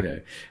 ha,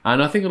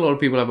 And I think a lot of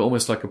people have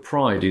almost like a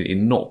pride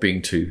in not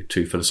being too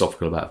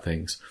philosophical about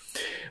things.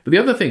 But the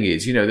other thing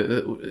is,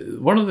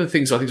 one of the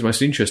things I think is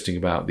most interesting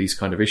about these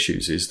kind of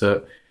issues is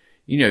that,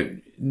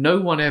 no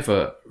one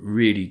ever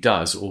really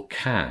does or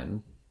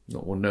can,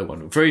 no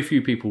one, very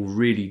few people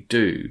really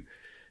do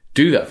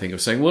that thing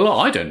of saying, well,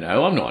 I don't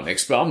know, I'm not an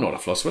expert, I'm not a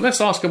philosopher,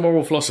 let's ask a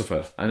moral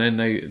philosopher. And then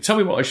they tell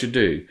me what I should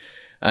do.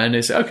 And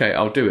they say, okay,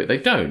 I'll do it. They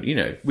don't,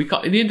 we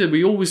can't, in the end,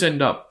 we always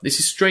end up, this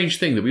is a strange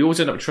thing that we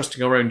always end up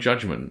trusting our own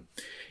judgment,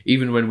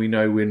 even when we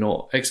know we're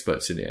not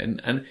experts in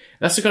it. And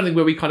that's the kind of thing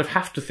where we kind of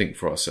have to think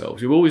for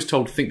ourselves. We're always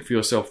told, think for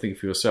yourself.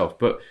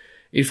 But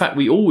in fact,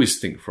 we always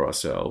think for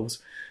ourselves.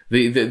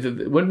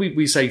 When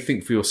we say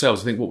think for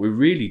yourselves, I think what we're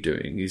really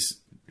doing is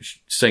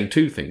saying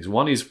two things.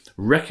 One is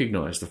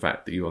recognize the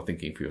fact that you are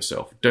thinking for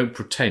yourself. Don't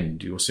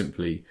pretend you're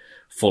simply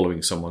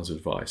following someone's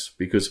advice,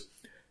 because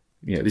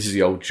this is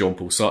the old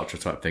Jean-Paul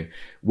Sartre type thing.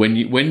 When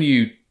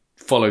you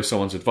follow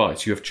someone's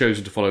advice, you have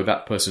chosen to follow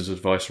that person's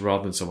advice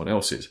rather than someone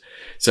else's.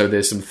 So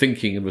there's some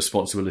thinking and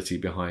responsibility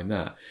behind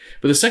that.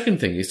 But the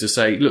second thing is to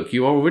say, look,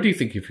 you are already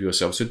thinking for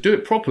yourself, so do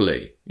it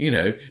properly.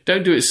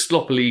 Don't do it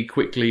sloppily,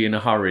 quickly, in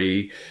a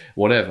hurry,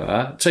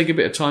 whatever. Take a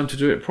bit of time to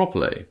do it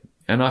properly.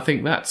 And I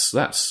think that's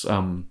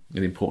an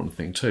important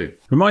thing too.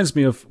 Reminds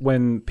me of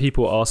when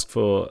people ask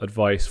for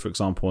advice, for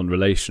example, on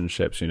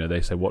relationships.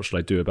 They say, what should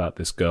I do about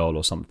this girl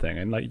or something?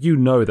 And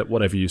that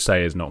whatever you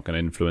say is not going to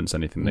influence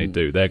anything they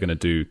do. They're going to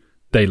do,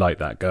 they like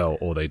that girl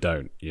or they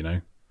don't,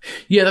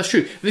 Yeah, that's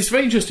true. It's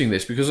very interesting,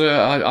 this, because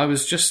I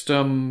was just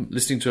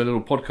listening to a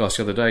little podcast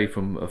the other day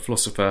from a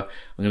philosopher.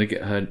 I'm going to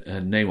get her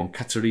name on,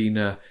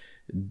 Caterina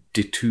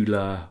Di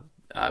Tulla.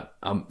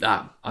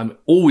 I'm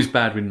always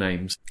bad with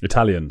names.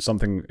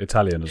 Something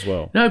Italian as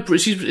well. No,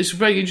 it's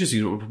very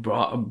interesting.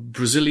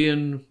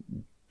 Brazilian,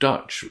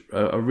 Dutch,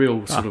 a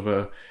real sort of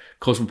a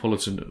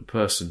cosmopolitan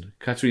person.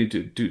 Caterina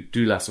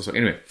Dulas or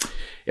something. Anyway,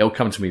 it'll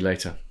come to me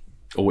later.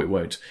 Or it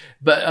won't.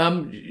 But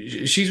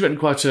she's written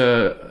quite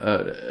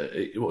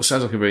what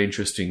sounds like a very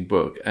interesting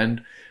book.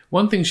 And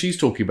one thing she's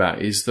talking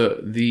about is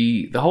that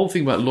the whole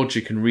thing about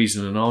logic and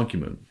reason and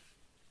argument,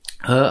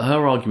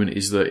 her argument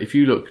is that if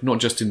you look not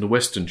just in the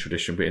Western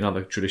tradition, but in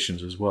other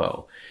traditions as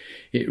well,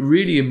 it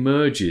really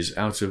emerges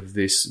out of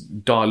this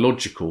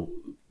dialogical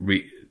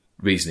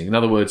reasoning. In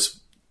other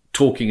words,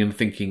 talking and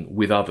thinking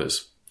with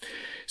others.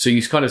 So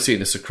you kind of see it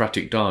in the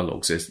Socratic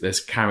dialogues. There's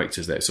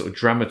characters there, sort of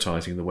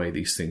dramatizing the way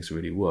these things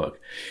really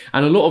work.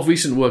 And a lot of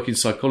recent work in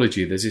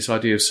psychology, there's this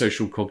idea of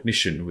social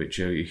cognition, which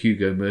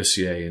Hugo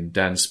Mercier and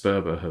Dan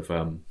Sperber have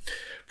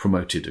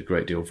promoted a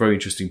great deal. Very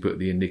interesting book,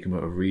 The Enigma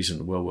of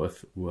Reason, well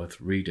worth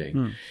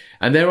reading.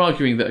 And they're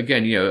arguing that,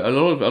 again, a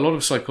lot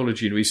of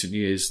psychology in recent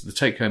years, the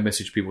take-home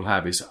message people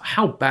have is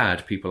how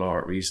bad people are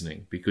at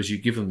reasoning, because you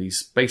give them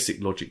these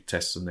basic logic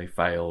tests and they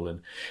fail,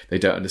 and they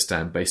don't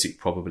understand basic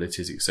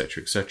probabilities,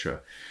 etc., etc.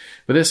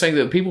 But they're saying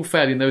that people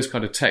fail in those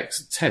kind of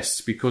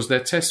tests because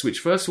they're tests which,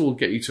 first of all,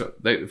 get you to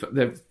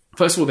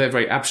they're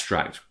very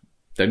abstract.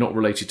 They're not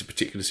related to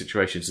particular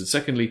situations, and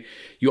secondly,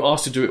 you're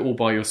asked to do it all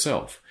by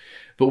yourself.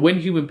 But when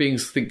human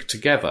beings think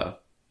together,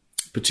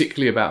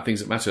 particularly about things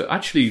that matter,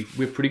 actually,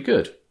 we're pretty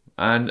good.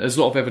 And there's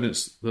a lot of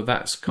evidence that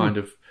that's kind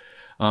of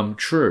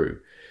true.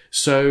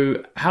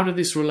 So how did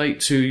this relate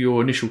to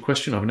your initial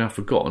question? I've now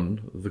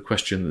forgotten the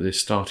question that this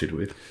started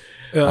with.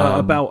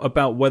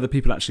 About whether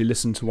people actually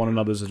listen to one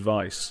another's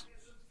advice.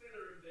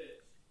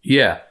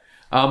 Yeah.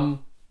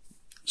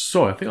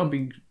 Sorry, I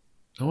think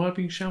am I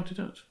being shouted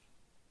at?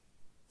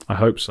 I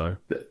hope so.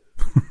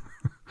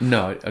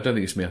 No, I don't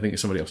think it's me. I think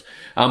it's somebody else.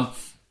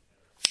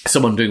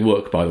 Someone doing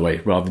work, by the way,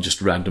 rather than just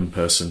a random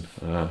person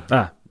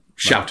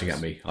shouting at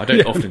me. I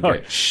don't often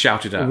get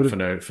shouted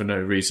at for no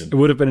reason. It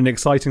would have been an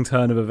exciting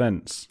turn of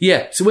events.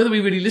 Yeah, so whether we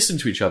really listen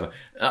to each other.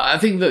 I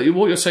think that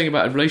what you're saying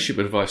about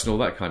relationship advice and all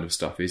that kind of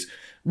stuff is,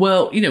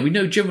 well, we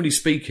know, generally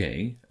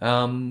speaking,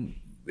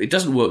 it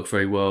doesn't work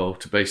very well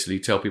to basically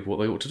tell people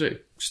what they ought to do.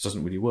 It just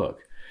doesn't really work.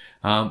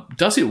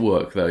 Does it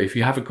work, though, if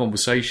you have a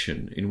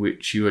conversation in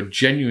which you are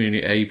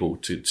genuinely able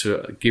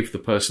to give the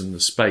person the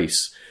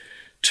space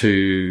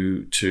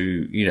to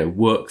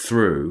work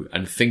through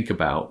and think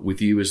about,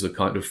 with you as the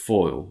kind of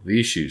foil, the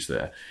issues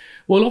there?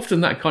 Well,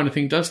 often that kind of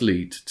thing does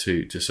lead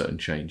to certain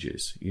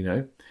changes,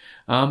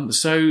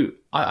 So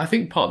I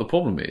think part of the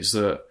problem is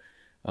that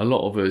a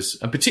lot of us,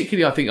 and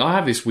particularly I think I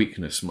have this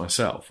weakness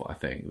myself, I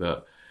think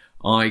that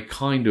I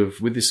kind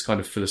of, with this kind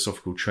of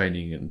philosophical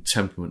training and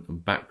temperament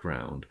and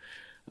background,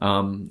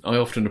 I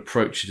often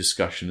approach a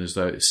discussion as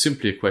though it's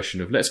simply a question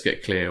of let's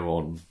get clear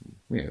on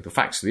the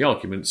facts of the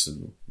arguments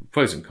and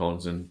pros and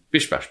cons, and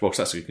bish bash bosh,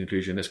 that's a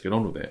conclusion, let's get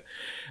on with it.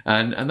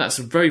 And that's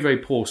a very, very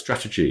poor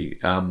strategy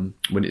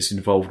when it's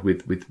involved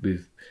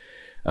with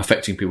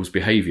affecting people's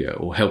behaviour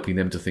or helping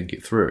them to think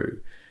it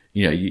through.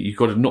 You've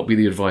got to not be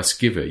the advice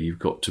giver, you've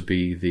got to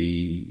be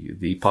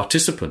the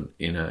participant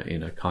in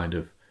a kind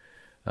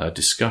of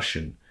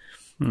discussion.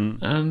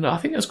 And I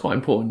think that's quite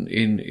important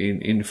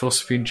in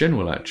philosophy in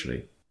general,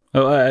 actually.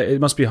 It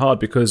must be hard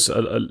because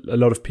a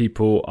lot of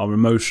people are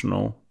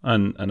emotional,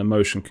 and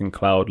emotion can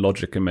cloud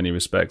logic in many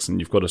respects, and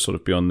you've got to sort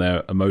of be on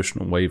their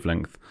emotional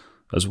wavelength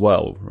as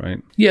well,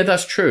 right? Yeah,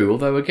 that's true.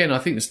 Although, again, I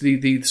think it's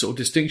the sort of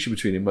distinction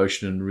between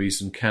emotion and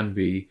reason can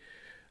be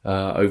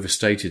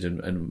overstated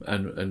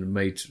and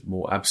made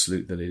more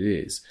absolute than it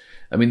is.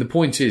 I mean, the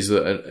point is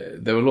that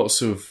there are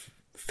lots of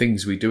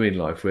things we do in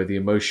life where the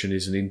emotion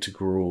is an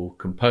integral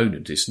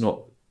component. It's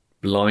not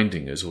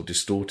blinding us or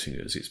distorting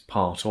us, it's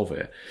part of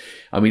it.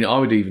 I mean, I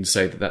would even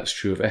say that that's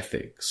true of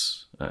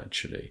ethics,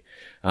 actually.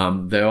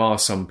 There are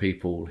some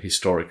people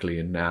historically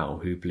and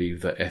now who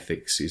believe that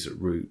ethics is at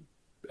root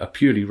a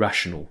purely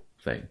rational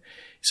thing.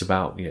 It's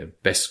about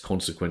best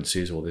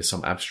consequences, or there's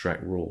some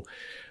abstract rule.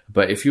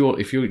 But if you're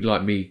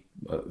like me,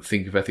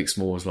 think of ethics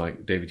more as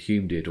like David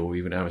Hume did, or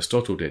even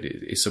Aristotle did.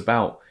 It's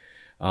about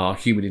our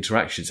human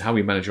interactions, how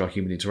we manage our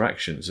human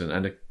interactions,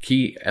 and a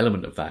key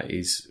element of that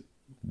is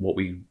what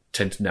we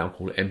tend to now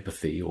call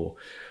empathy or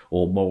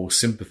moral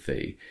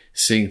sympathy,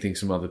 seeing things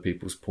from other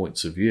people's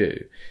points of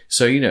view.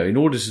 So, in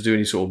order to do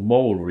any sort of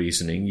moral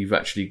reasoning, you've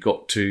actually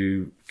got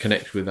to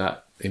connect with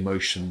that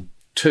emotion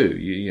too.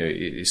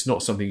 It's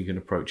not something you can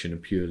approach in a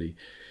purely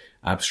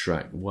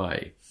abstract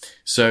way.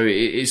 So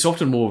it's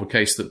often more of a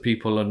case that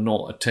people are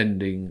not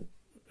attending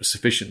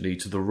sufficiently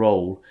to the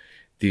role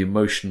the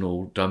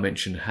emotional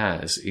dimension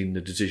has in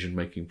the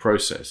decision-making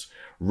process,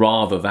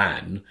 rather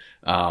than,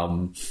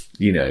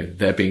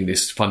 there being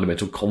this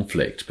fundamental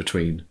conflict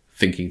between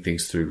thinking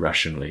things through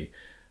rationally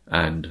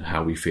and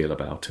how we feel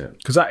about it.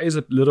 Because that is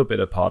a little bit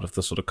a part of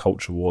the sort of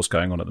culture wars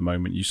going on at the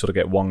moment. You sort of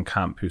get one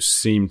camp who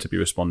seem to be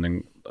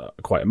responding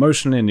quite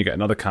emotionally, and you get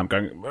another camp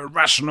going,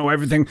 rational,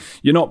 everything,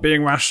 you're not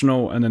being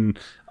rational. And then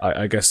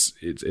I guess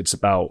it's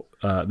about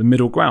the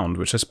middle ground,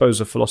 which I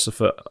suppose a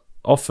philosopher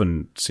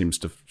often seems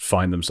to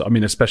find themselves. I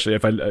mean, especially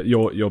if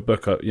your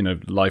book,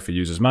 Life a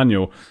User's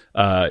Manual,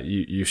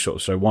 you sort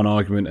of show one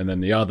argument and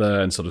then the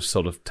other, and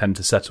sort of tend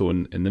to settle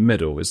in the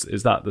middle.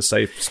 Is that the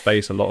safe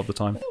space a lot of the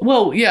time?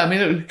 Well, yeah. I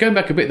mean, going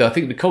back a bit though, I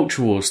think the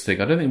culture wars thing,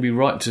 I don't think it'd be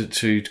right to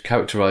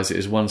characterise it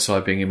as one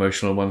side being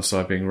emotional and one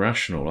side being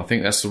rational. I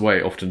think that's the way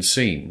it often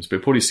seems, but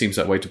it probably seems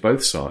that way to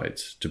both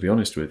sides, to be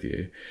honest with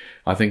you.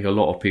 I think a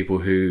lot of people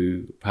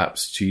who,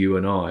 perhaps to you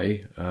and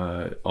I,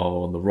 are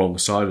on the wrong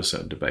side of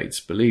certain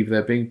debates, believe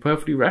they're being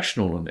perfectly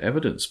rational and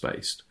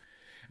evidence-based.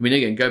 I mean,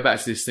 again, go back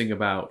to this thing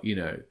about,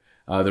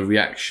 the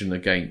reaction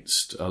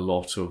against a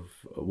lot of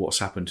what's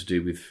happened to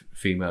do with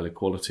female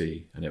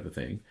equality and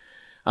everything.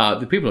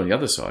 The people on the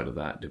other side of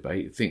that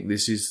debate think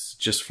this is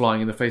just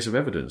flying in the face of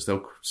evidence.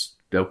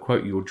 They'll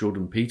quote your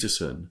Jordan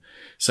Peterson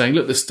saying,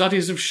 look, the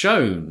studies have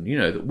shown,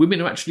 that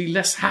women are actually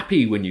less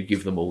happy when you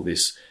give them all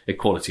this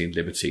equality and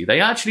liberty.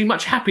 They are actually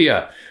much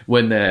happier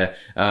when they're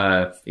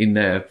in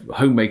their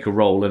homemaker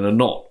role and are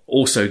not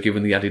also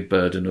given the added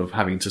burden of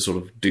having to sort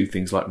of do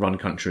things like run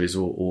countries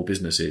or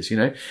businesses,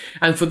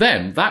 And for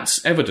them,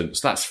 that's evidence,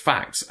 that's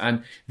facts.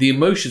 And the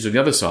emotions on the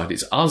other side,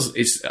 it's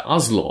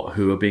us lot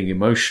who are being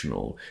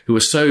emotional, who are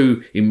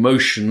so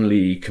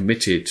emotionally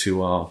committed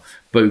to our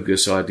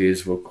bogus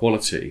ideas of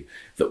equality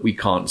that we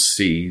can't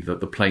see the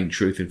plain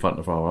truth in front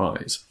of our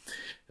eyes.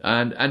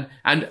 And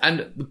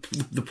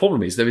the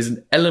problem is there is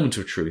an element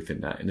of truth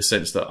in that, in the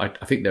sense that I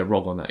think they're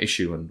wrong on that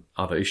issue and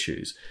other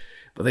issues.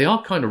 But they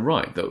are kind of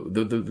right.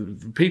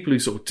 The people who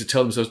sort of to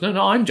tell themselves, no,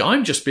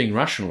 I'm just being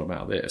rational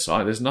about this.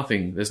 There's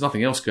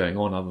nothing else going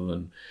on other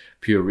than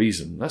pure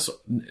reason.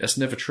 That's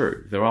never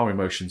true. There are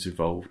emotions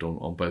involved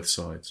on both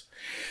sides.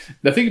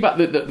 The thing about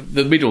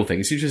the middle thing,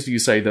 it's interesting you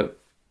say that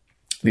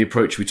the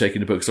approach we take in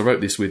the book, because I wrote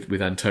this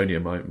with Antonia,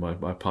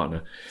 my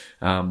partner,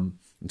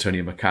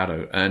 Antonia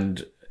Mercado,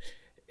 and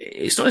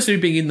it's not necessarily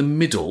being in the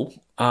middle,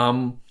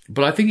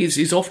 but I think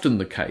it's often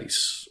the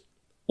case,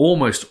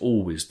 almost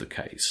always the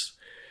case,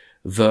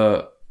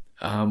 that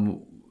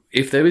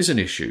if there is an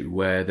issue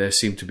where there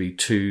seem to be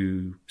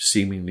two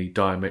seemingly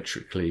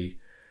diametrically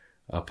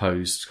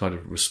opposed kind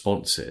of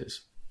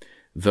responses,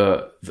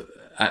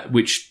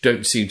 which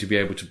don't seem to be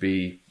able to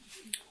be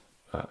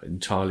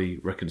entirely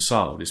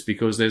reconciled, is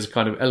because there's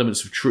kind of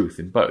elements of truth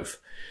in both,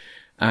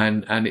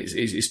 and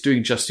it's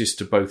doing justice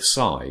to both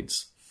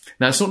sides.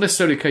 Now, it's not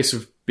necessarily a case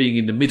of being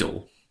in the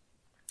middle,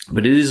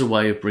 but it is a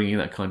way of bringing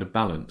that kind of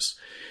balance.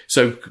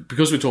 So,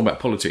 because we're talking about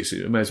politics,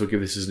 I may as well give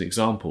this as an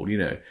example.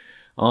 Where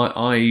am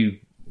I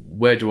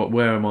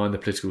in the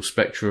political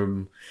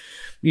spectrum?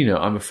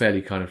 I'm a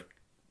fairly kind of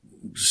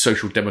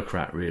social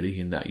democrat, really,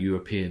 in that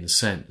European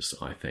sense,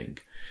 I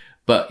think.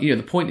 But,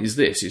 the point is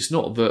this. It's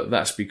not that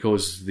that's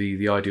because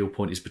the ideal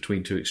point is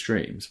between two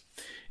extremes.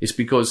 It's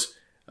because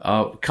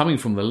coming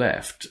from the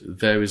left,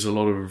 there is a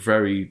lot of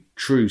very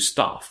true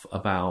stuff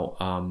about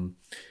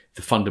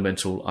the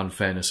fundamental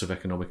unfairness of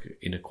economic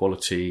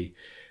inequality,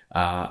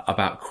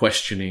 about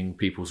questioning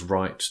people's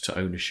right to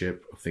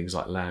ownership of things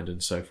like land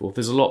and so forth.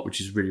 There's a lot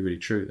which is really, really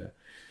true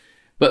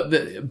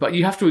there. But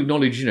you have to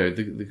acknowledge,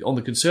 on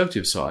the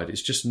conservative side,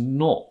 it's just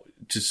not,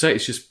 to say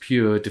it's just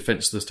pure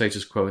defence of the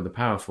status quo and the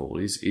powerful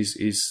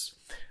is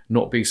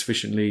not being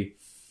sufficiently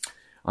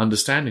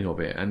understanding of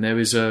it. And there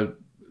is the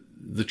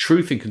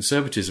truth in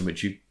conservatism,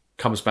 which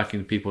comes back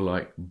into people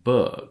like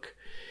Burke,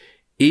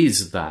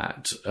 is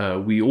that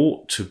we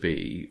ought to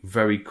be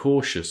very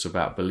cautious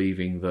about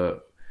believing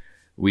that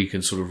we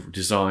can sort of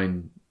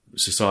design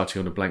society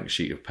on a blank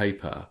sheet of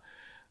paper,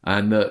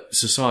 and that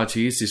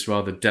society is this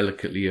rather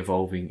delicately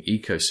evolving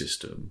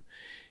ecosystem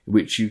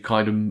which you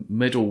kind of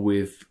meddle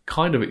with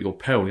kind of at your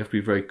peril. You have to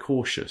be very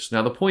cautious.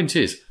 Now, the point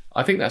is,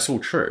 I think that's all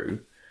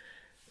true.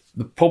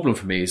 The problem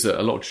for me is that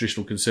a lot of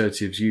traditional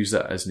conservatives use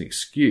that as an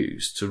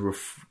excuse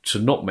to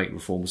not make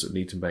reforms that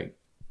need to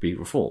be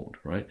reformed,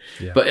 right?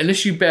 Yeah. But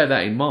unless you bear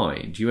that in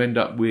mind, you end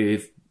up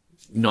with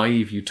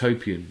naive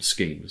utopian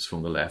schemes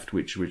from the left,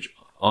 which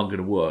aren't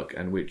going to work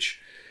and which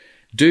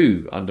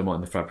do undermine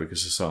the fabric of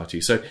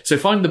society. So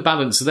find the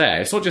balance there.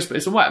 It's not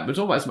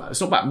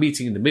about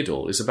meeting in the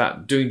middle. It's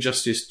about doing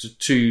justice to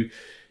two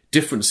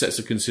different sets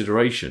of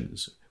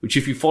considerations, which,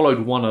 if you followed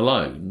one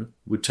alone,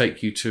 would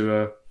take you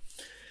to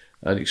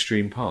an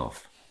extreme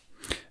path.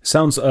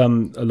 Sounds a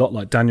lot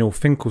like Daniel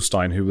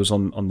Finkelstein, who was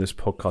on this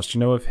podcast. Do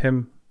you know of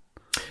him?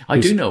 I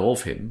do know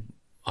of him.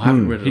 I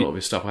haven't read a lot of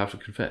his stuff, I have to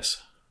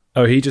confess.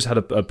 Oh, he just had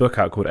a book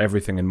out called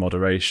Everything in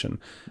Moderation,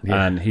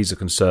 and he's a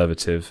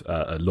conservative,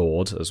 a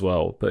lord as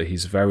well, but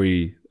he's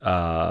very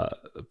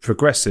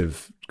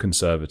progressive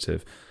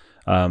conservative,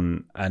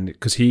 and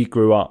because he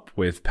grew up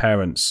with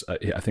parents,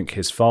 I think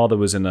his father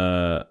was in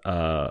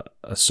a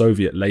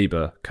Soviet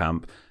labor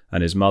camp,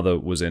 and his mother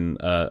was in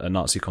a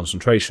Nazi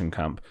concentration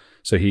camp.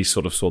 So he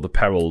sort of saw the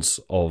perils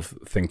of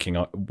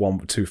thinking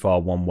too far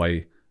one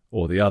way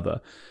or the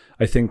other.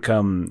 I think,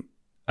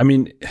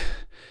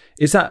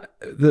 is that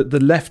the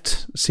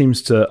left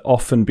seems to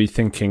often be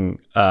thinking,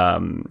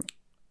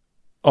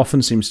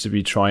 often seems to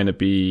be trying to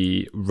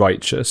be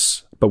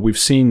righteous, but we've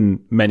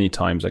seen many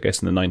times, I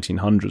guess, in the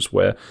 1900s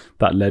where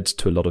that led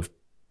to a lot of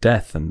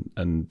death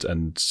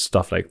and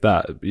stuff like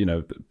that,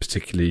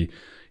 particularly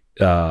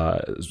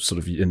sort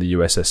of in the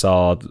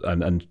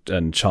USSR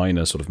and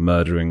China sort of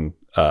murdering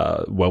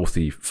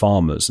wealthy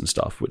farmers and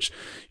stuff, which,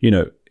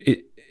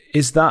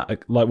 is that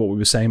like what we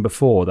were saying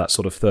before, that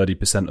sort of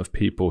 30% of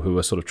people who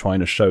are sort of trying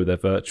to show they're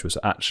virtuous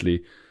are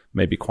actually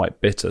maybe quite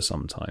bitter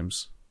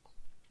sometimes?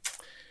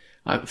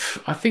 I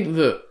think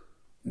that,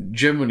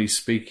 generally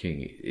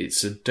speaking,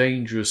 it's a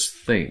dangerous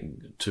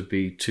thing to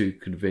be too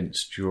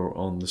convinced you're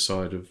on the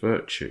side of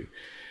virtue.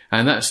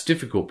 And that's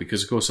difficult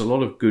because, of course, a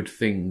lot of good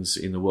things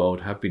in the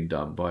world have been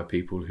done by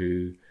people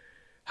who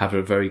have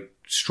a very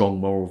strong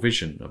moral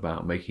vision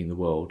about making the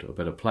world a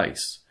better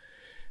place.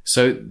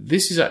 So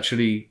this is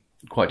actually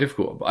quite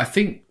difficult. But I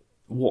think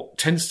what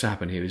tends to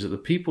happen here is that the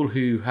people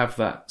who have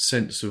that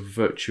sense of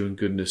virtue and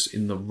goodness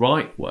in the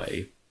right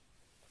way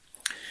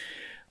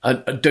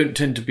don't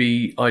tend to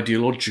be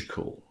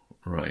ideological,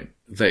 right?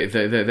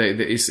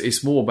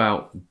 It's more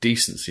about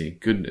decency and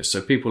goodness.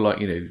 So people like,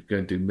 going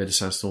to do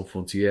Médecins Sans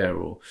Frontières,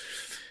 or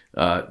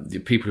the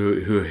people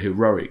who are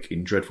heroic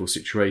in dreadful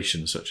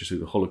situations, such as through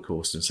the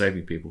Holocaust and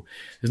saving people.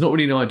 There's not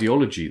really an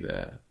ideology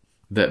there,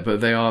 but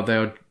they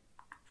are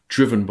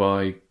driven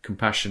by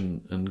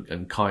compassion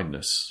and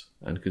kindness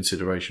and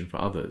consideration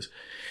for others.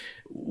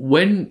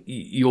 When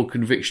your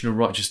conviction of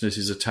righteousness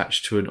is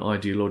attached to an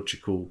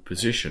ideological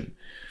position,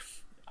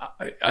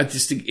 I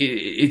just think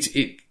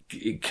it's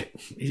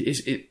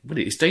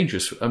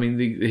dangerous. I mean,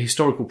 the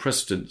historical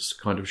precedents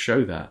kind of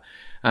show that,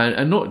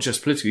 and not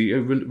just politically,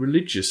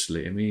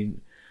 religiously. I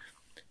mean,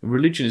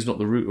 religion is not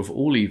the root of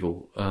all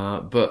evil,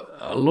 but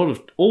a lot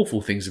of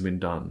awful things have been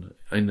done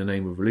in the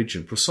name of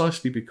religion,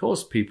 precisely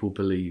because people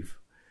believe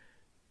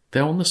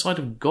they're on the side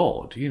of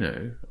God.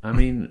 I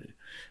mean,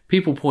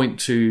 people point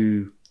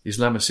to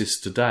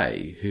Islamicists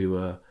today who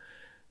are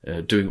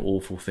doing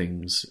awful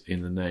things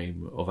in the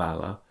name of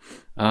Allah,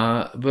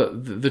 but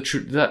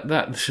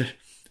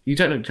you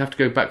don't have to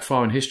go back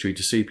far in history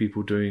to see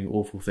people doing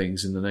awful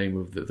things in the name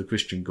of the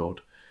Christian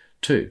God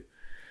too.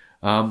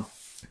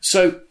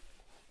 So,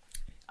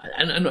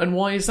 and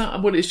why is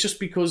that? Well, it's just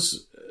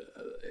because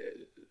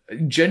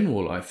in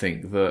general, I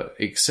think that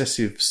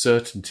excessive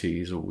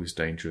certainty is always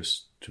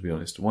dangerous, to be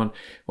honest.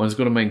 One's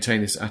got to maintain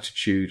this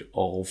attitude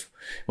of,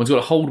 one's got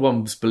to hold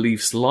one's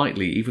beliefs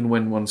lightly, even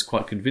when one's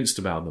quite convinced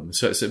about them.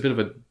 So it's a bit of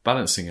a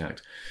balancing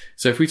act.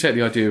 So if we take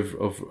the idea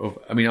of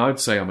I mean, I'd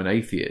say I'm an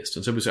atheist,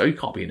 and somebody say, oh, you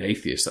can't be an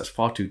atheist, that's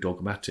far too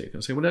dogmatic. And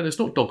I say, well, no, it's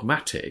not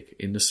dogmatic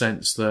in the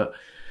sense that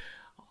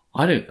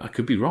I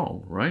could be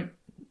wrong, right?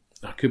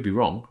 I could be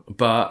wrong,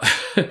 but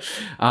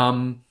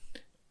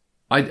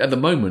at the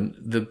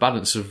moment, the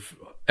balance of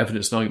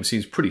evidence and argument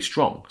seems pretty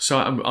strong. So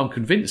I'm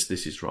convinced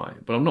this is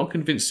right, but I'm not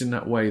convinced in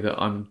that way that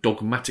I'm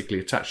dogmatically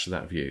attached to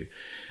that view.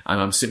 And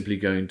I'm simply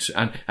going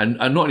to, and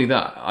not only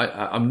that,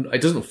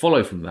 it doesn't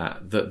follow from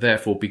that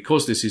therefore,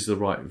 because this is the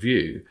right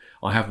view,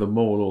 I have the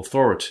moral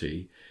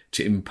authority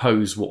to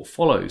impose what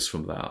follows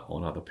from that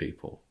on other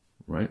people,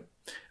 right?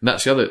 And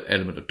that's the other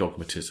element of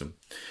dogmatism.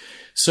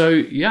 So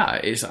yeah,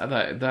 it's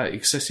that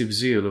excessive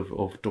zeal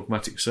of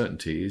dogmatic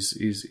certainty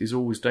is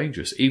always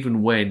dangerous,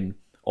 even when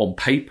on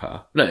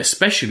paper, no,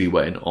 especially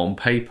when on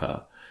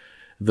paper,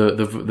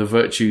 the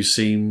virtues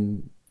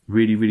seem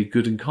really, really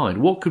good and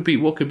kind. What could be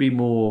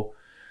more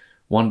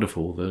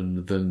wonderful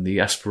than the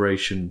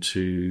aspiration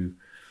to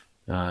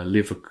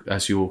live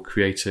as your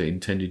Creator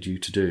intended you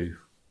to do?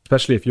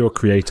 Especially if your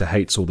Creator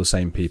hates all the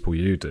same people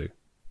you do.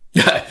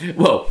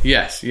 Well,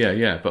 yes,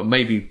 yeah, but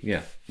maybe,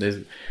 yeah,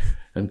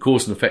 and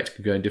cause and effect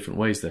could go in different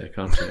ways there,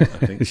 can't it? I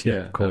think,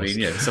 yeah, of course. I mean,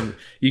 yeah,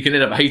 you can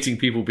end up hating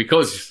people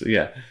because,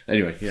 yeah.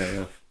 Anyway,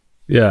 yeah.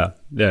 Yeah,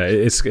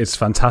 it's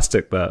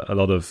fantastic that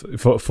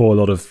for a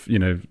lot of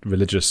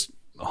religious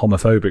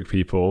homophobic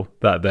people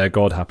that their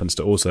God happens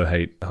to also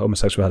hate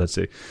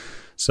homosexuality.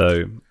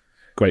 So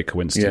great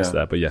coincidence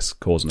there, but yes,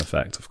 cause and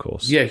effect, of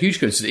course. Yeah, huge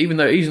coincidence. Even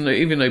though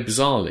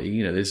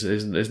bizarrely,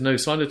 there's no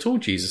sign at all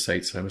Jesus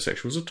hates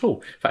homosexuals at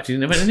all. In fact, he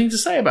didn't have anything to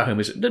say about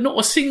homosexuality. Not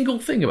a single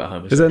thing about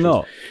homosexuality. Is there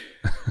not?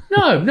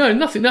 No,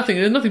 nothing.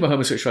 There's nothing about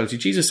homosexuality.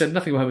 Jesus said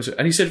nothing about homosexuality,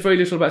 and he said very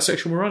little about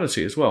sexual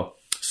morality as well.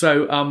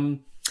 So,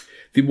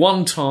 the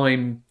one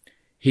time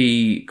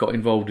he got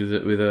involved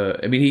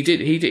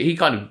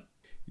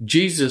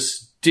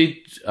Jesus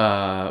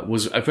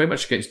was very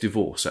much against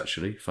divorce,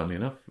 actually, funnily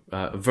enough,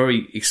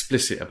 very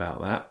explicit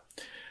about that.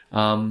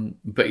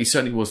 But he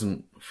certainly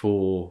wasn't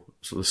for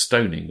sort of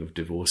stoning of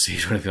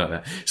divorcees or anything like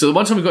that. So the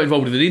one time he got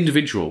involved with an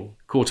individual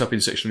caught up in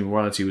sexual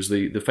immorality was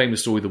the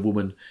famous story of the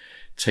woman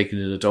taken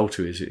in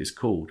adultery, as it is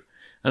called.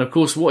 And of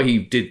course, what he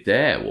did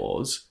there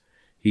was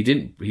he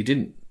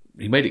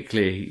made it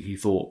clear he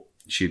thought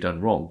she had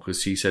done wrong,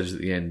 because he says at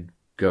the end,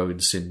 go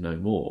and sin no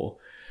more.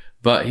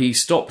 But he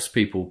stops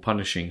people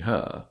punishing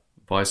her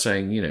by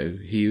saying,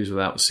 he who's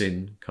without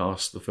sin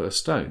cast the first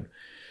stone.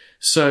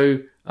 So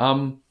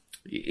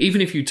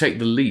even if you take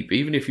the leap,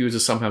 even if you were to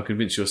somehow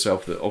convince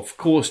yourself that, of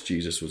course,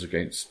 Jesus was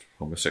against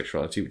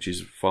homosexuality, which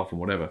is far from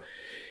whatever,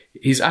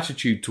 his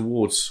attitude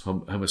towards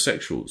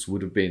homosexuals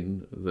would have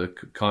been the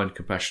kind,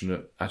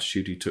 compassionate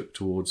attitude he took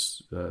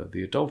towards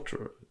the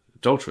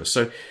adulteress.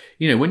 So,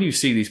 when you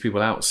see these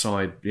people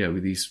outside,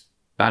 with these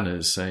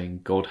banners saying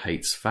God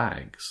hates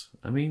fags,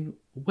 I mean,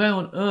 where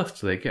on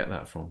earth do they get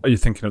that from? Are you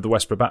thinking of the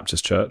Westboro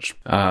Baptist Church?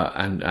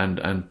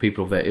 And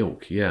people of their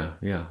ilk, yeah.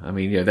 I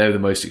mean, they're the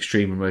most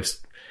extreme and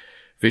most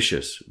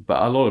vicious.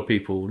 But a lot of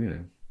people,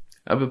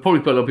 But probably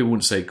a lot of people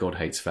wouldn't say God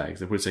hates fags.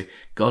 They would say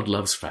God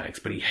loves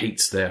fags, but he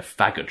hates their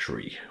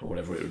faggotry, or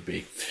whatever it would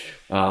be.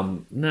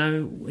 No,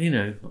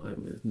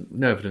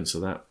 no evidence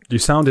of that. You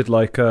sounded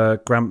like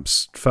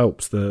Gramps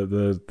Phelps,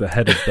 the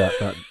head of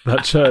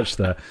that church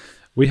there.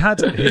 We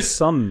had his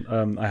son.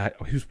 I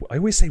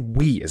always say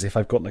we as if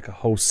I've got like a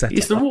whole set.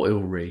 It's the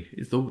royalry.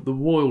 It's the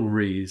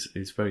royalry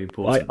is very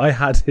important. I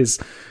had his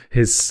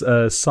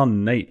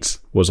son Nate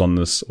was on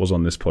this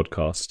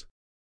podcast.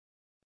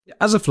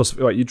 As a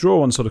philosopher, right, you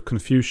draw on sort of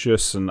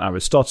Confucius and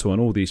Aristotle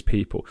and all these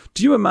people.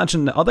 Do you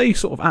imagine are they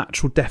sort of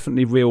actual,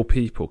 definitely real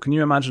people? Can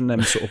you imagine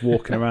them sort of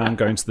walking around,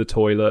 going to the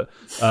toilet,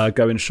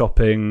 going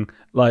shopping,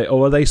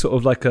 or are they sort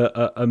of like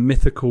a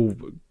mythical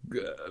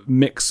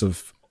mix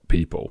of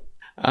people?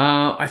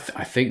 I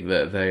think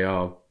that they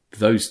are.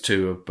 Those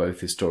two are both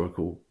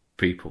historical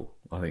people.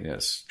 I think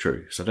that's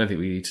true. So I don't think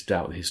we need to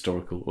doubt the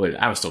historical. Well,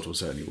 Aristotle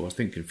certainly was. I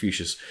think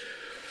Confucius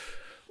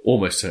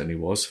almost certainly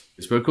was.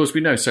 But of course, we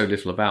know so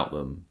little about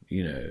them.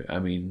 We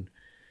know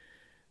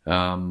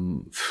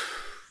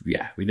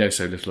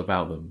so little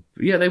about them.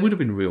 But yeah, they would have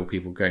been real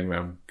people going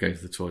around, going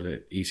to the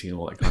toilet, eating, and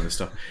all that kind of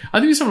stuff. I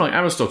think someone like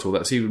Aristotle,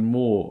 that's even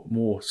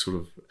more sort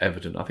of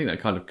evident. I think that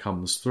kind of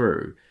comes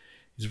through.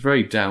 He's a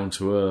very down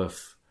to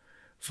earth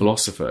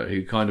philosopher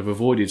who kind of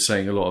avoided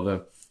saying a lot of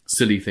the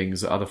silly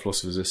things that other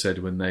philosophers have said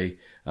when they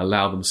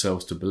allow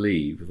themselves to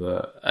believe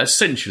that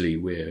essentially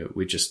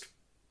we're just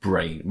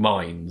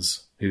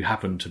minds who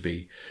happen to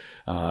be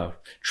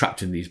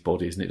trapped in these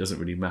bodies, and it doesn't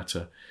really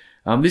matter.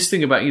 This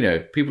thing about,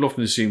 people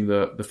often assume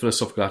that the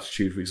philosophical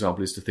attitude, for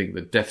example, is to think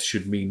that death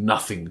should mean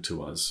nothing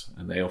to us,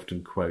 and they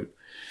often quote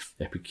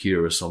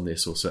Epicurus on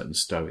this, or certain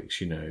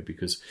Stoics,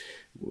 because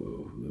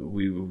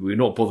we're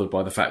not bothered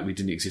by the fact we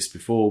didn't exist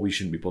before. We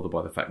shouldn't be bothered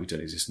by the fact we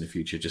don't exist in the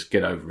future. Just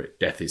get over it.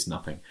 Death is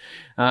nothing.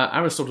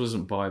 Aristotle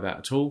doesn't buy that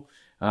at all.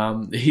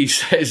 He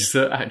says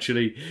that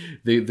actually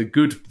the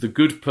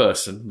good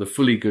person, the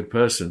fully good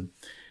person,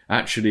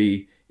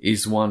 actually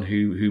is one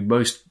who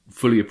most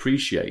fully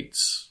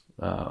appreciates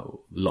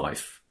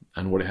life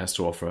and what it has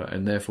to offer,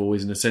 and therefore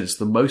is in a sense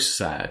the most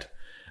sad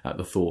at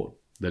the thought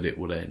that it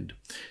will end.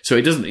 So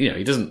he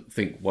doesn't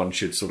think one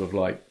should sort of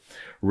like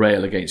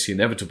rail against the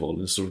inevitable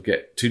and sort of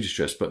get too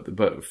distressed,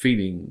 but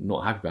feeling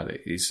not happy about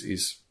it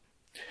is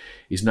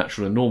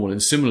natural and normal.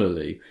 And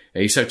similarly,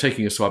 he's so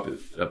taking a swipe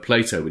at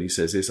Plato when he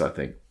says this, I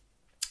think,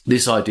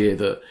 there's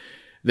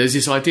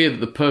this idea that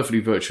the perfectly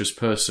virtuous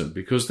person,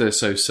 because they're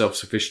so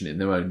self-sufficient in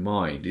their own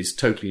mind, is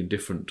totally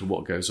indifferent to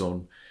what goes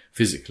on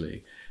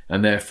physically.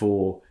 And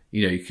therefore,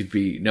 you could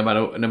be, no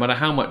matter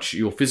how much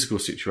your physical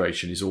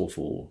situation is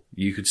awful,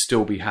 you could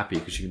still be happy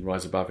because you can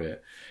rise above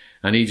it.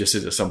 And he just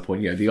said at some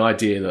point, the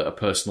idea that a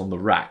person on the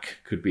rack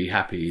could be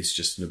happy is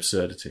just an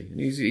absurdity. And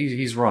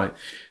he's right.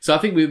 So I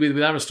think with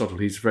Aristotle,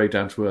 he's very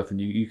down to earth, and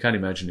you can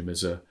imagine him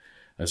as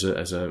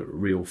a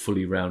real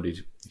fully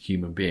rounded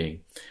human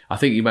being. I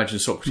think you imagine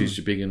Socrates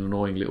as being an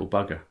annoying little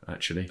bugger,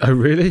 actually. Oh,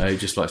 really? He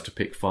just likes to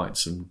pick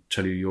fights and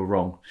tell you you're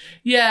wrong.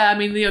 Yeah,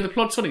 the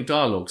Platonic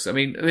dialogues,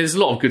 there's a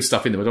lot of good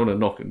stuff in them. I don't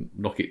want to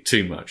knock it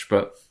too much,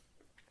 but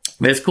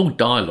they're called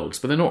dialogues,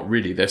 but they're not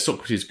really. They're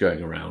Socrates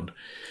going around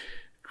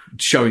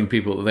showing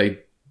people that they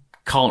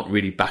can't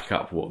really back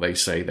up what they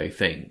say they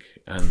think,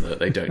 and that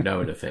they don't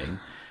know anything.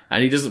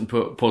 And he doesn't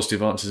put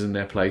positive answers in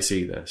their place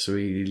either. So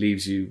he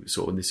leaves you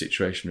sort of in this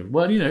situation of,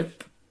 well, but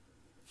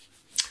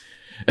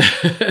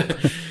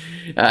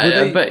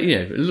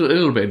a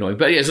little bit annoying.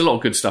 But yeah, there's a lot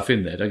of good stuff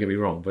in there. Don't get me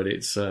wrong. But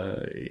it's,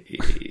 I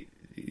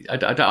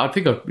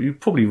think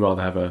you'd probably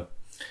rather have a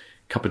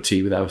cup of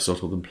tea with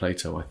Aristotle than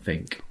Plato, I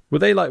think. Were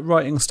they like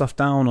writing stuff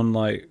down on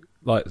like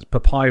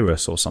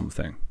papyrus or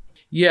something?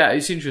 Yeah,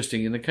 it's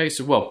interesting. In the case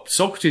of,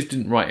 Socrates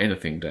didn't write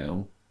anything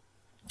down.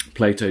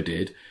 Plato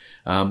did.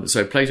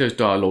 So Plato's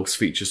dialogues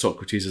feature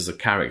Socrates as a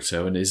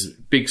character, and there's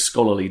big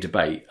scholarly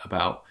debate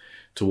about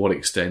to what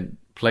extent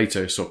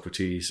Plato's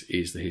Socrates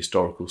is the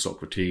historical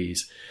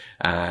Socrates,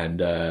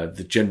 and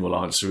the general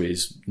answer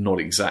is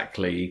not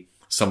exactly.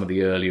 Some of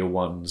the earlier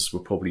ones were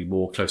probably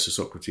more close to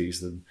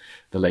Socrates than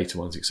the later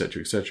ones,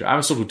 etc., etc.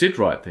 Aristotle did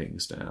write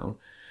things down.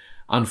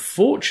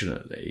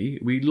 Unfortunately,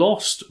 we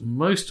lost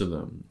most of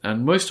them,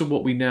 and most of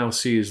what we now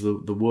see as the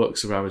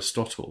works of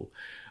Aristotle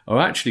are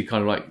actually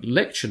kind of like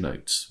lecture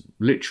notes,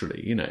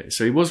 literally,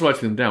 So he was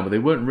writing them down, but they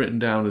weren't written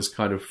down as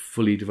kind of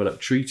fully developed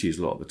treatises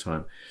a lot of the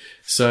time.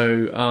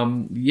 So,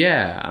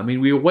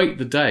 we await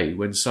the day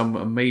when some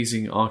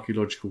amazing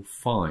archaeological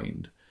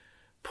find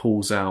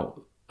pulls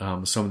out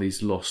some of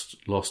these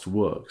lost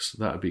works.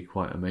 That would be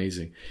quite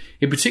amazing.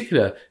 In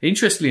particular,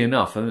 interestingly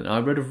enough, and I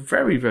read a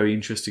very, very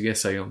interesting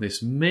essay on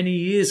this many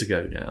years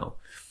ago now,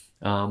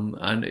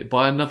 and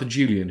by another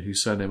Julian,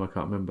 whose surname I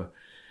can't remember.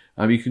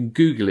 You can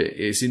Google it.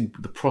 It's in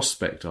the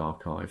Prospect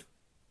Archive.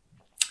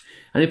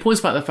 And it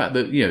points out the fact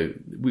that,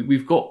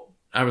 we've got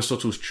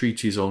Aristotle's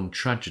treatise on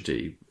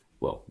tragedy,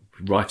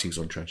 writings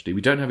on tragedy. We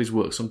don't have his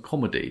works on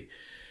comedy.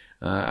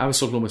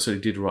 Aristotle almost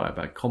certainly did write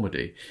about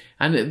comedy.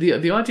 And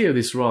the idea of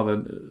this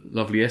rather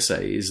lovely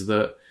essay is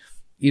that,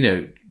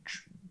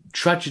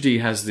 tragedy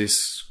has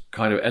this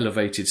kind of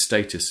elevated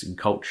status in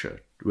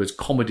culture. whereas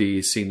comedy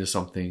is seen as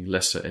something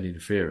lesser and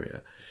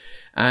inferior.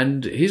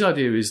 And his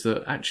idea is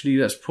that actually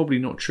that's probably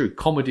not true.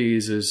 Comedy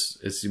is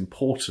as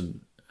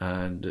important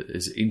and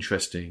as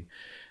interesting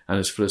and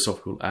as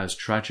philosophical as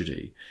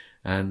tragedy.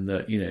 And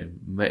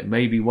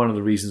maybe one of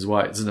the reasons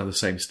why it doesn't have the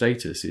same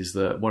status is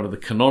that one of the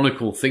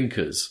canonical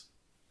thinkers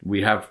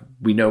we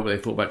know what they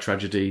thought about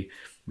tragedy,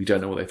 we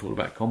don't know what they thought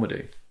about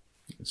comedy.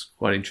 It's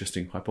quite an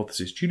interesting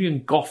hypothesis.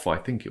 Julian Goff, I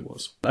think it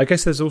was. I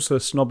guess there's also a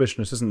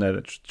snobbishness, isn't there?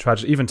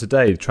 That even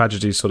today,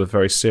 tragedy is sort of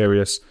very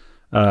serious.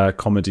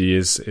 Comedy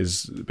is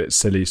a bit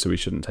silly, so we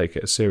shouldn't take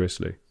it as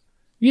seriously.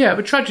 Yeah,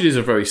 but tragedies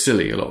are very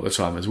silly a lot of the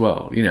time as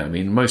well.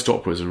 Most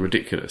operas are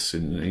ridiculous,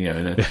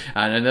 and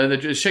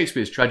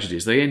Shakespeare's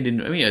tragedies, they end in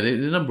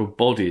the number of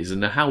bodies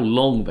and how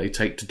long they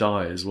take to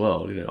die as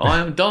well. I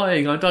am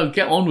dying, I don't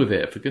get on with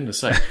it, for goodness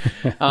sake.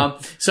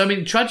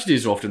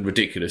 Tragedies are often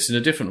ridiculous in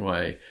a different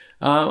way.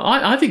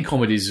 I think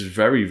comedy is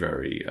very,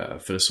 very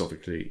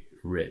philosophically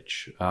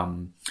rich.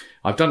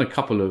 I've done a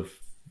couple of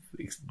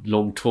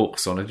long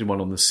talks on. I did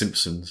one on The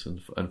Simpsons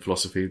and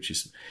philosophy,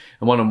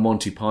 and one on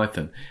Monty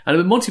Python. And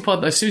with Monty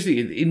Python,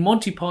 seriously, in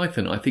Monty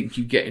Python, I think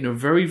you get in a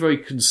very, very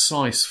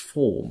concise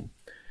form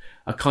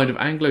a kind of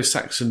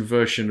Anglo-Saxon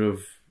version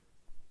of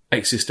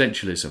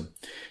existentialism.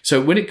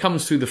 So when it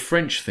comes through the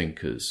French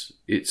thinkers,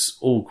 it's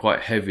all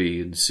quite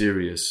heavy and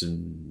serious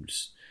and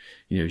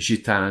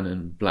Gitane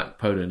and black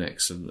polo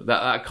necks, and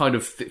that kind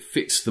of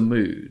fits the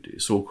mood.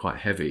 It's all quite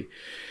heavy.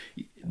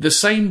 The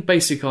same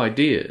basic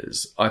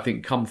ideas, I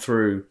think, come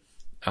through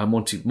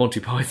Monty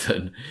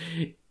Python,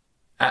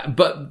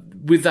 but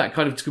with that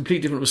kind of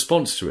complete different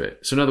response to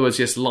it. So in other words,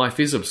 yes, life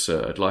is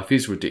absurd, life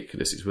is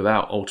ridiculous, it's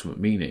without ultimate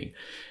meaning.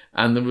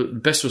 And the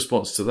best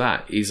response to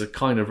that is a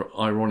kind of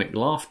ironic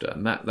laughter,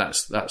 and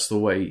that's the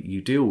way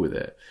you deal with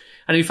it.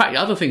 And in fact,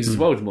 other things as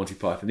well with Monty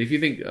Python. If you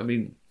think,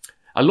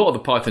 a lot of the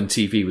Python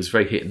TV was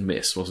very hit and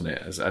miss, wasn't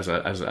it? As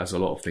a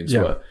lot of things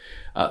were.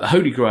 The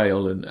Holy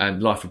Grail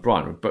and Life of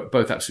Brian were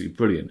both absolutely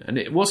brilliant.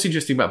 And what's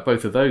interesting about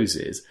both of those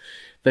is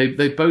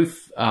they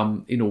both,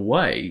 in a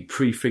way,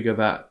 prefigure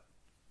that,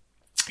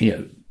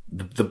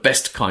 the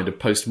best kind of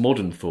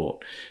postmodern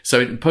thought. So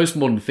in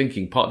postmodern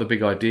thinking, part of the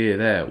big idea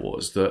there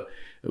was that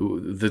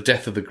the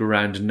death of the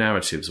grand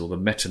narratives, or the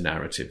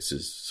meta-narratives,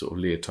 as sort of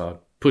Lyotard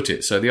put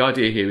it. So the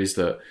idea here is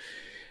that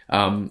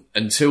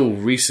until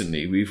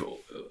recently,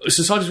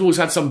 society's always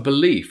had some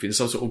belief in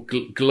some sort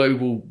of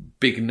global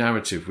big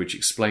narrative which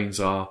explains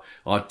our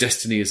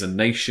destiny as a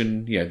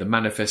nation, the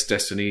manifest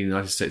destiny in the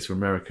United States of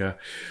America,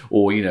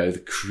 or,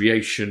 the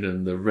creation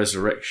and the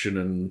resurrection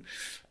and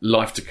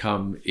life to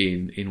come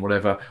in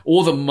whatever,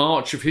 or the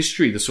march of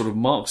history, the sort of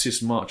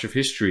Marxist march of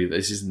history.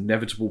 This is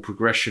inevitable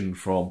progression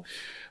from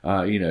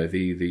the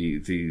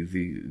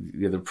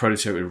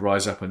proletariat would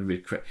rise up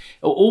and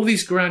all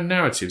these grand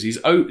narratives, these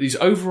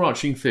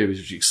overarching theories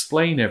which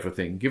explain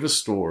everything, give a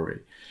story.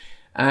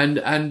 And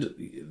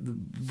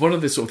one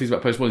of the sort of things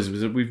about postmodernism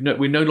is that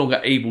we're no longer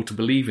able to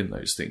believe in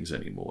those things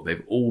anymore.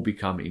 They've all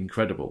become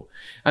incredible.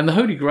 And the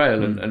Holy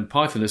Grail and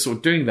Python are sort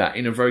of doing that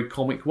in a very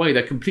comic way.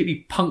 They're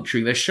completely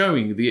puncturing, they're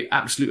showing the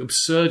absolute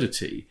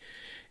absurdity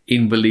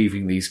in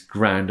believing these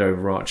grand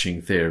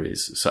overarching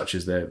theories, such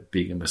as there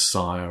being a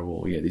messiah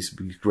or these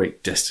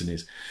great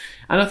destinies.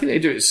 And I think they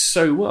do it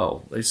so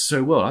well. It's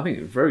so well. I think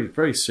it's very,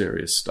 very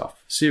serious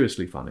stuff.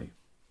 Seriously funny.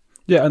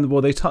 Yeah, and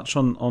they touch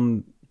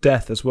on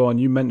death as well. And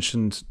you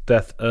mentioned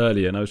death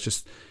earlier, and I was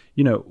just,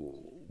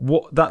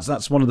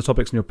 that's one of the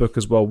topics in your book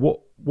as well.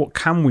 What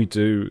can we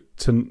do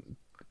to?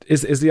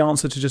 Is the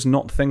answer to just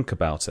not think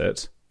about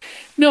it?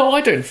 No,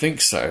 I don't think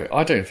so.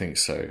 I think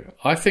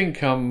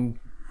one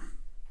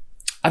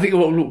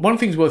of the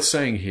things worth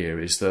saying here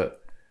is that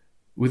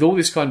with all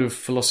this kind of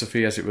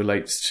philosophy as it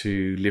relates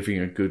to living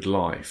a good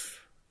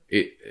life,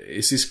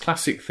 it's this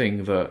classic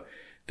thing that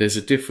there's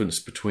a difference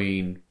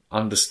between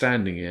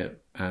understanding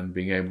it and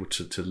being able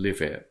to live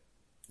it,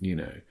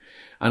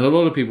 And a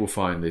lot of people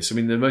find this.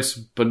 The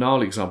most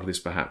banal example of this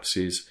perhaps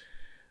is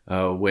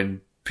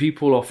when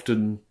people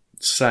often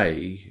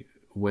say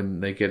when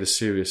they get a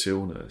serious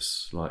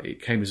illness, like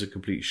it came as a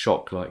complete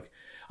shock, like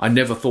I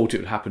never thought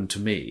it would happen to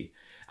me.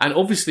 And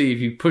obviously, if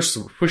you push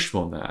them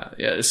on that,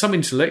 at some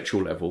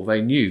intellectual level,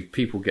 they knew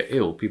people get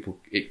ill.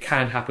 It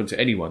can happen to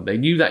anyone. They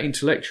knew that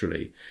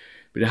intellectually,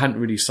 but it hadn't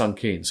really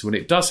sunk in. So when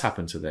it does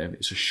happen to them,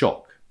 it's a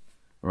shock,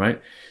 right?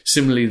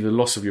 Similarly, the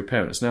loss of your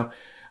parents. Now,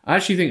 I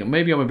actually think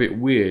maybe I'm a bit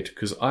weird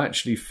because I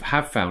actually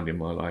have found in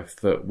my life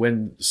that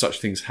when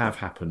such things have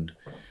happened,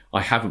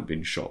 I haven't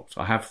been shocked.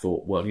 I have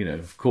thought, well,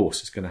 of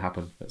course it's going to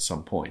happen at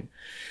some point.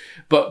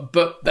 But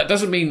that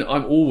doesn't mean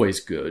I'm always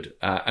good,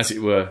 as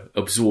it were,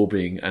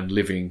 absorbing and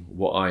living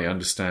what I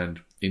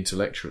understand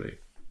intellectually.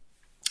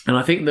 And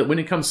I think that when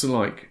it comes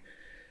to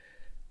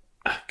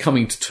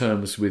coming to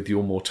terms with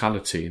your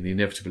mortality and the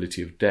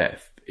inevitability of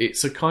death,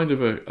 it's a kind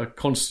of a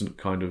constant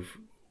kind of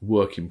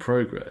work in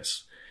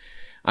progress.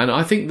 And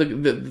I think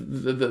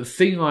the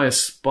thing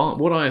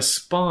what I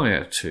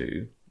aspire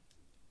to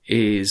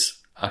is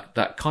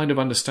that kind of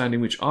understanding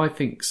which I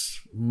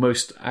think's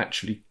most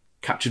actually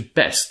captured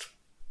best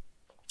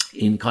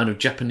in kind of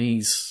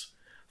Japanese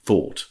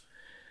thought.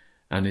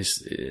 And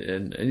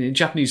in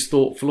Japanese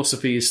thought,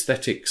 philosophy,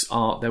 aesthetics,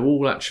 art, they're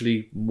all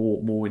actually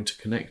more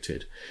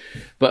interconnected.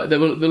 But there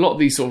were a lot of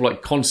these sort of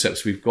like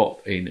concepts we've got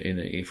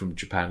in from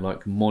Japan,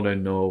 like mono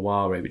no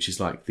aware, which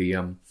is like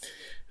the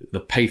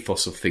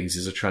pathos of things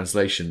is a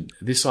translation.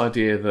 This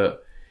idea that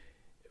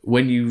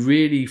when you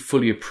really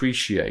fully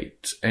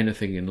appreciate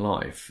anything in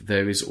life,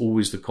 there is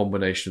always the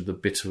combination of the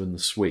bitter and the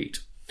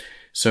sweet.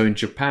 So in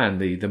Japan,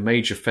 the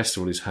major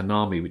festival is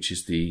Hanami, which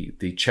is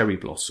the cherry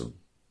blossom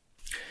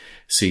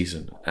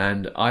season.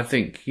 And I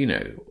think,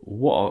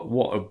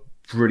 what a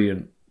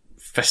brilliant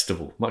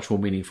festival, much more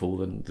meaningful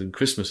than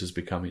Christmas has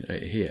become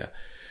here.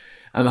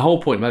 And the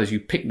whole point of that is you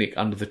picnic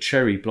under the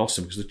cherry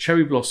blossom, because the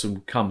cherry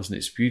blossom comes and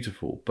it's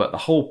beautiful, but the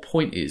whole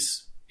point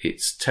is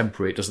it's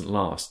temporary, it doesn't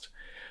last.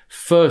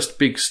 First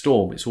big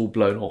storm, it's all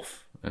blown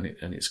off and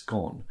it's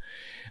gone.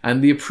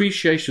 And the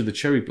appreciation of the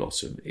cherry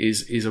blossom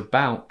is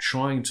about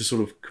trying to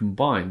sort of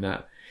combine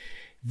that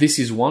this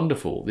is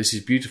wonderful, this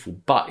is beautiful,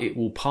 but it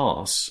will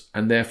pass,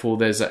 and therefore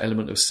there's that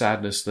element of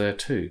sadness there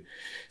too.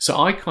 So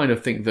I kind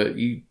of think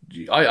that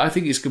I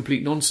think it's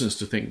complete nonsense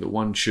to think that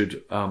one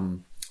should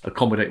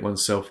accommodate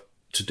oneself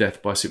to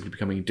death by simply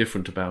becoming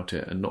indifferent about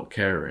it and not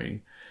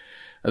caring.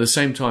 At the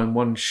same time,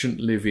 one shouldn't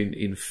live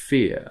in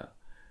fear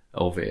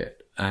of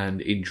it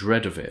and in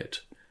dread of it.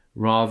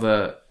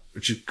 Rather,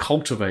 should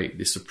cultivate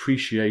this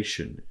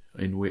appreciation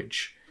in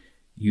which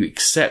you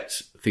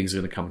accept things are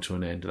going to come to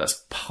an end.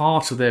 That's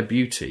part of their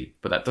beauty,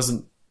 but that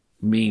doesn't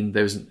mean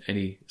there isn't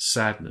any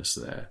sadness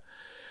there.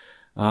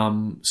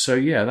 So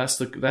yeah, that's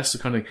the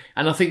kind of,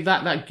 and I think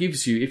that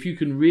gives you, if you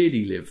can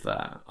really live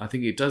that, I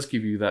think it does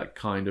give you that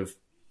kind of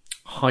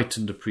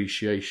heightened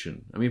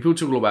appreciation. I mean, people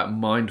talk a lot about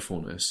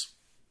mindfulness,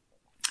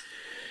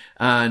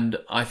 and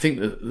I think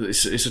that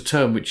it's a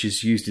term which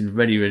is used in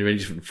many, many, many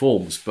different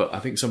forms, but I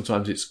think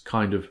sometimes it's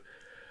kind of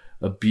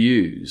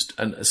abused.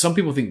 And some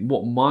people think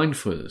what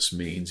mindfulness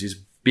means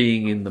is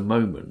being in the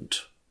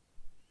moment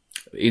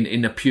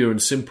in a pure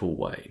and simple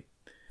way,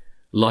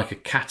 like a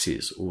cat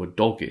is or a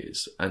dog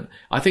is. And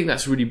I think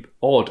that's really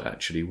odd,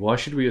 actually. Why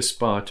should we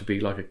aspire to be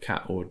like a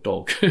cat or a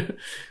dog?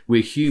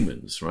 We're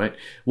humans, right?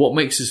 What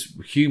makes us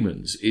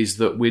humans is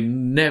that we're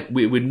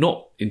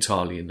not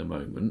entirely in the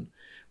moment.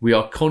 We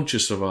are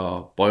conscious of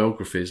our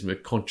biographies and we're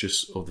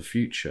conscious of the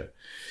future.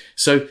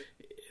 So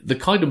the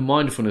kind of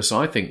mindfulness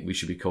I think we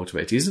should be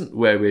cultivating isn't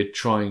where we're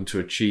trying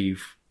to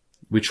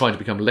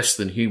become less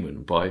than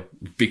human by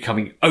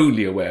becoming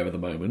only aware of the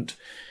moment.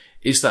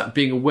 It's that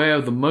being aware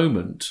of the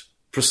moment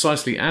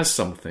precisely as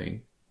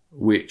something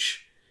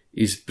which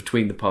is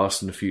between the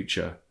past and the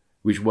future,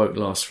 which won't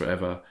last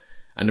forever,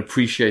 and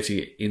appreciating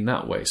it in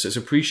that way. So it's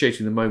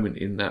appreciating the moment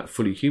in that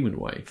fully human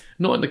way,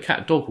 not in the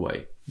cat-dog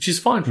way, which is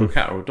fine for a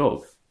cat or a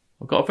dog.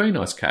 I've got a very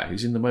nice cat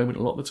who's in the moment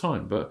a lot of the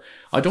time, but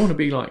I don't want to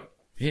be like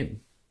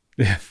him.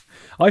 Yeah,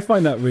 I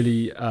find that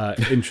really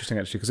interesting,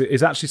 actually, because it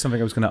is actually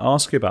something I was going to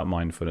ask you about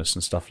mindfulness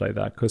and stuff like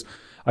that, because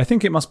I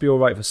think it must be all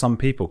right for some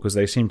people because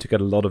they seem to get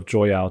a lot of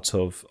joy out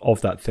of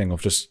that thing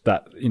of just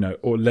that,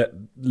 or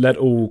let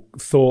all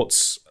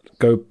thoughts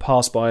go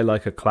pass by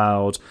like a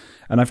cloud.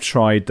 And I've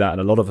tried that,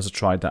 and a lot of us have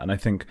tried that, and I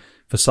think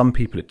for some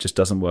people it just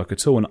doesn't work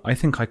at all. And I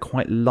think I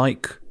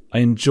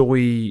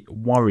enjoy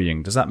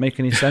worrying. Does that make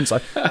any sense?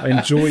 I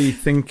enjoy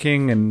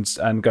thinking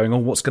and going, oh,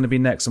 what's going to be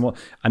next,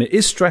 and it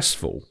is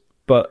stressful.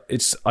 But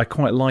I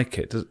quite like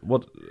it. Do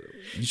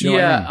you know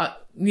what I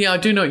mean? I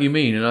do know what you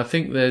mean, and I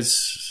think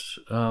there's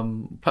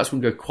perhaps we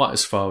wouldn't go quite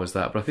as far as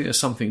that, but I think there's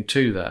something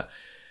to that.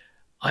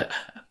 I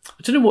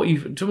don't know what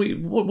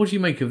do you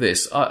make of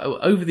this?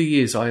 Over the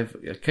years, I've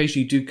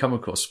occasionally do come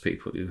across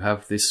people who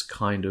have this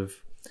kind of,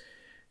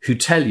 who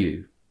tell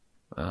you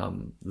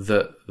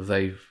that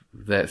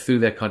they're through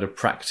their kind of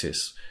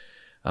practice.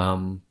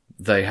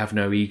 They have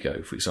no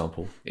ego, for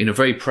example, in a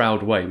very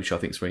proud way, which I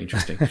think is very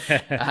interesting.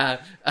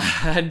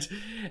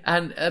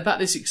 And about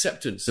this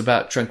acceptance,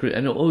 about tranquility,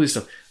 and all this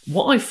stuff.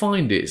 What I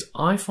find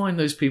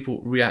those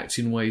people react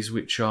in ways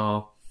which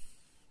are,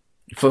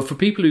 for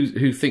people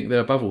who think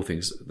they're above all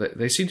things,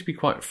 they seem to be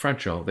quite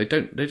fragile. They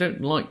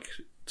don't like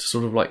to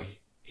sort of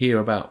like hear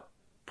about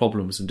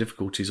problems and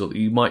difficulties, or that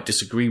you might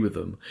disagree with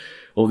them,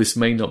 or this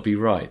may not be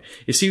right.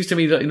 It seems to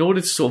me that in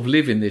order to sort of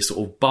live in this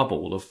sort of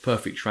bubble of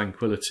perfect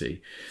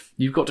tranquility,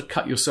 you've got to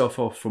cut yourself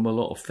off from a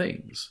lot of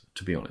things,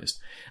 to be honest.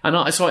 And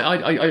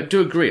I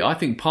do agree. I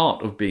think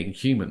part of being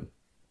human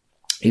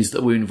is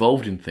that we're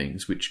involved in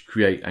things which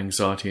create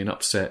anxiety and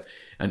upset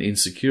and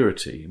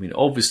insecurity. I mean,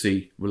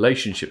 obviously,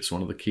 relationships are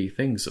one of the key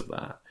things of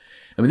that.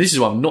 I mean, this is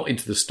why I'm not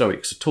into the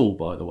Stoics at all,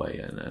 by the way.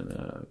 And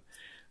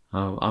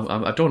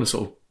I don't want to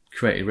sort of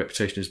create a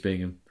reputation as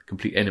being a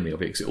complete enemy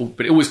of it,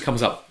 but it always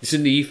comes up. It's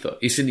in the ether.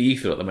 It's in the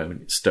ether at the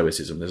moment. It's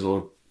Stoicism. There's a lot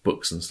of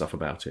books and stuff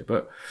about it,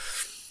 but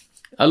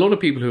a lot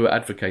of people who are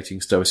advocating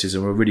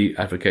Stoicism are really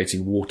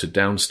advocating watered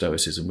down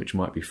Stoicism, which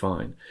might be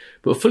fine.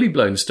 But fully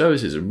blown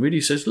Stoicism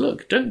really says,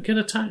 look, don't get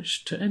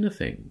attached to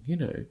anything,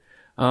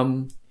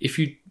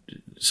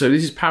 so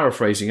this is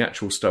paraphrasing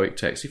actual Stoic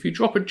text. If you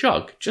drop a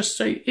jug, just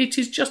say, it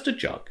is just a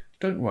jug.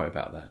 Don't worry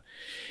about that.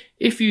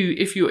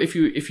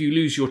 if you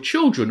lose your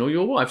children or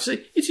your wife,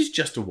 say it is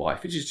just a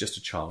wife, it is just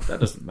a child, that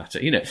doesn't matter.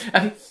 I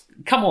mean,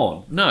 come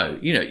on, no,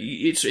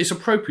 it's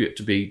appropriate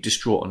to be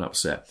distraught and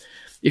upset.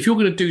 If you're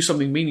going to do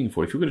something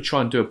meaningful, if you're going to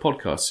try and do a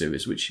podcast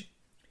series, which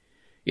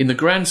in the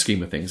grand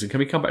scheme of things, and can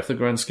we come back to the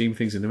grand scheme of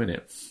things in a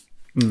minute,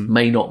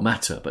 may not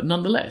matter, but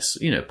nonetheless,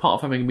 part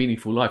of having a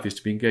meaningful life is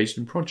to be engaged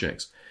in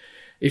projects.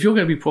 If you're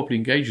going to be properly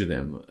engaged with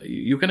them,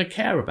 you're going to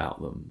care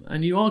about them,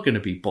 and you are going to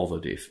be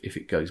bothered if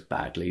it goes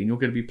badly, and you're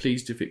going to be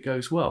pleased if it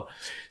goes well.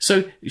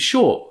 So,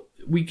 sure,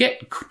 we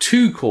get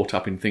too caught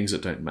up in things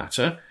that don't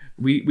matter.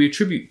 We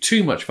attribute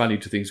too much value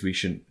to things we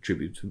shouldn't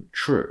attribute to.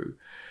 True.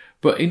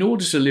 But in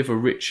order to live a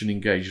rich and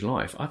engaged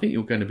life, I think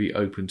you're going to be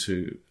open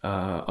to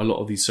a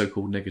lot of these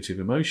so-called negative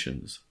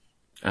emotions.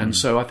 And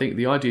so I think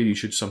the idea you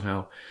should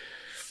somehow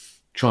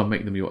try and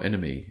make them your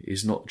enemy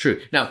is not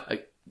true. Now,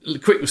 a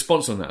quick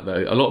response on that,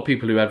 though. A lot of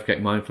people who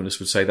advocate mindfulness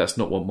would say that's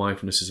not what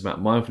mindfulness is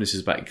about. Mindfulness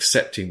is about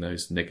accepting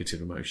those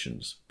negative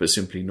emotions, but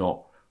simply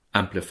not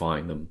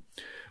amplifying them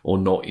or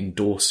not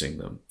endorsing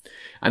them.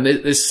 And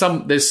there's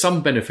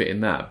some benefit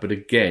in that. But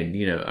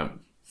again,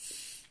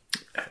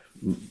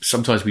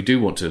 sometimes we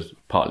do want to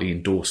partly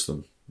endorse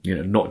them,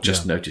 not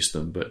just notice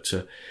them, but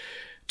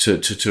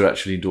to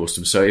actually endorse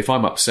them. So if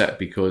I'm upset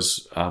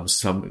because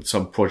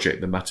some project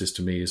that matters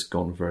to me has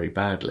gone very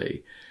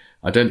badly,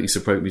 I don't think it's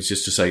appropriate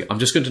just to say, I'm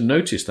just going to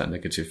notice that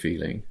negative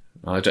feeling.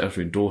 I don't have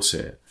to endorse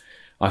it.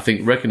 I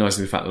think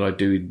recognising the fact that I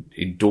do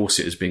endorse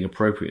it as being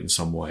appropriate in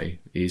some way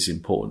is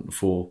important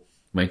for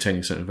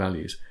maintaining certain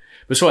values.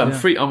 But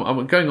sorry,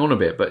 I'm going on a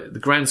bit, but the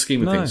grand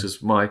scheme of things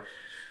is my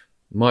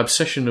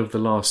obsession of the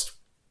last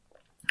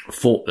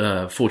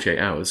 48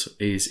 hours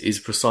is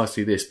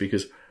precisely this,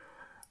 because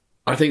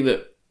I think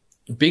that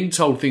being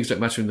told things don't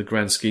matter in the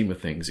grand scheme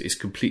of things is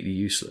completely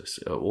useless.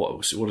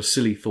 What a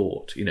silly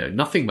thought.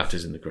 Nothing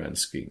matters in the grand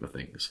scheme of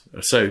things.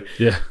 So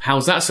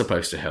how's that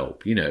supposed to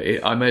help?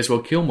 I may as well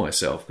kill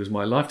myself because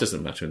my life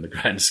doesn't matter in the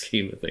grand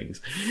scheme of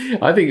things.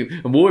 I think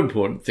a more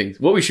important thing,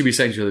 what we should be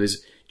saying to each other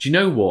is, do you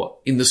know what?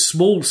 In the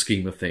small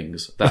scheme of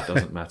things, that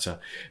doesn't matter.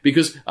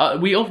 Because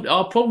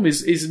our problem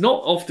is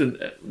not often...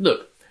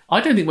 look,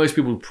 I don't think most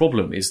people's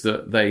problem is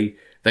that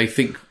they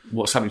think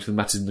what's happening to them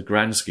matters in the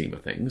grand scheme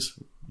of things.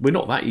 We're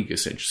not that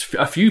egocentric.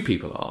 A few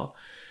people are.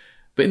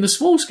 But in the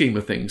small scheme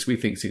of things, we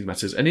think things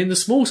matters. And in the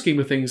small scheme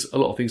of things, a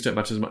lot of things don't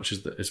matter as much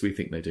as we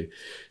think they do.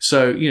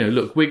 So,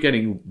 look, we're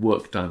getting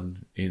work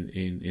done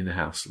in the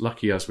house.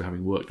 Lucky us, we're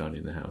having work done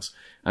in the house.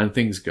 And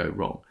things go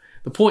wrong.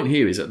 The point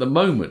here is at the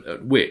moment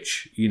at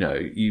which,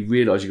 you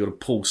realise you've got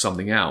to pull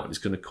something out, it's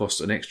going to cost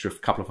an extra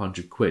couple of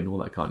 £100 and all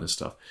that kind of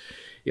stuff.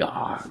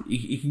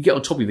 You can get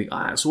on top of it and think,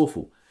 that's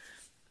awful.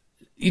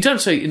 You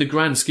don't say in the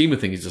grand scheme of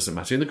things it doesn't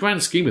matter. In the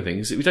grand scheme of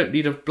things, we don't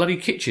need a bloody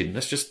kitchen.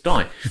 Let's just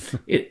die.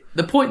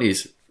 The point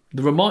is,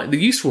 the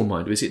useful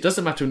reminder is it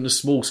doesn't matter in the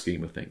small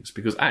scheme of things,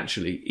 because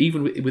actually,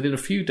 even within a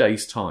few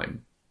days'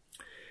 time,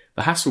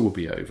 the hassle will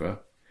be over.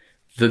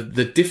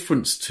 The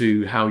difference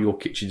to how your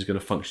kitchen is going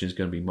to function is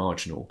going to be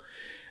marginal.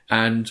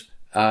 And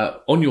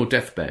on your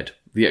deathbed,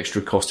 the extra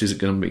cost isn't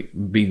going to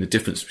mean the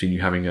difference between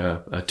you having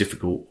a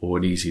difficult or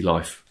an easy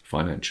life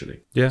financially.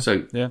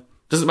 So it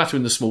doesn't matter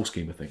in the small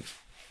scheme of things.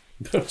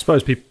 I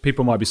suppose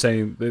people might be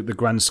saying the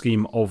grand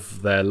scheme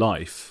of their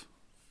life,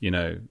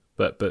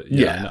 but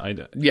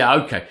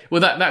okay.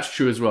 Well, that's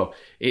true as well.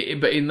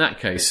 But in that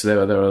case,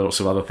 there are lots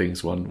of other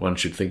things one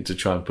should think to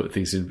try and put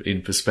things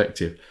in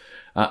perspective.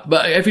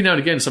 But every now and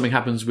again, something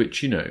happens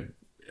which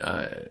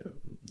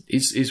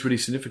is really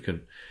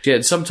significant.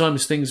 Yeah,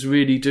 sometimes things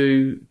really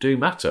do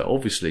matter.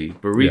 Obviously,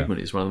 bereavement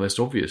is one of the most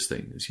obvious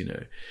things.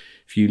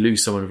 If you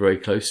lose someone very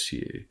close to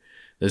you,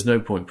 there's no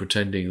point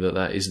pretending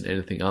that isn't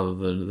anything other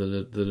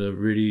than a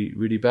really,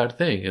 really bad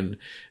thing. And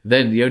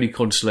then the only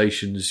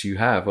consolations you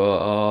have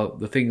are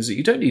the things that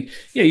you don't need.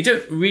 You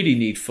don't really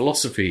need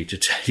philosophy to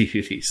tell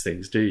you these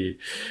things, do you?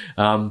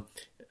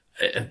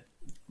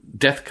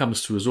 Death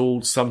comes to us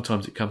all.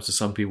 Sometimes it comes to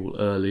some people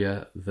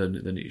earlier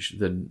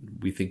than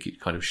we think it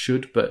kind of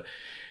should. But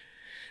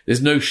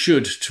there's no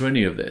should to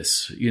any of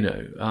this,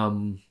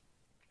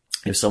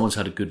 If someone's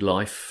had a good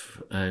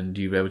life and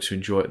you're able to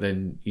enjoy it,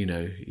 then,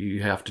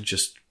 you have to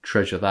just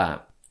treasure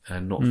that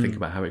and not think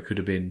about how it could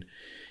have been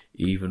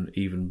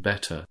even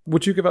better.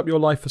 Would you give up your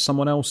life for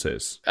someone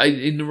else's?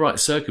 In the right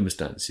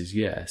circumstances,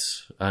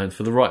 yes. And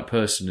for the right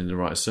person in the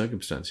right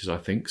circumstances, I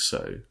think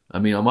so. I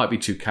mean, I might be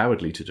too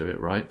cowardly to do it,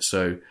 right?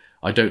 So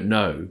I don't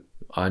know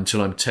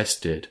until I'm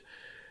tested.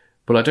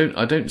 But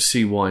I don't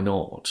see why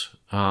not.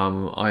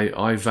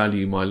 I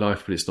value my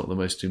life, but it's not the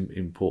most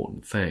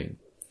important thing.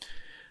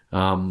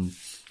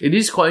 It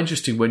is quite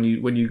interesting when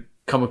you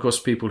come across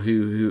people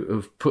who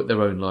have put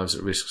their own lives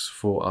at risk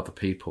for other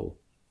people.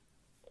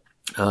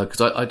 Because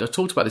I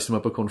talked about this in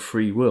my book on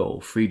free will,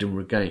 Freedom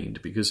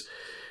Regained, because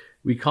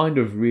we kind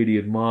of really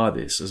admire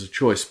this as a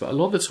choice. But a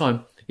lot of the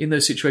time in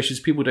those situations,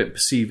 people don't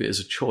perceive it as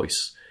a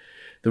choice.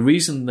 The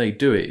reason they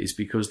do it is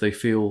because they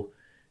feel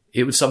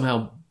it would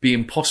somehow be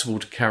impossible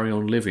to carry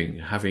on living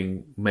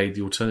having made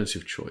the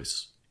alternative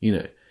choice.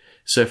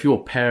 So if you're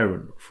a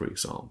parent, for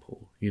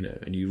example,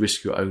 and you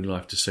risk your own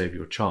life to save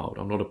your child,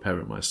 I'm not a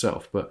parent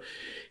myself, but,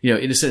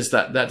 in a sense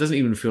that doesn't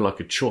even feel like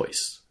a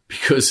choice,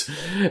 because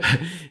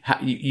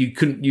you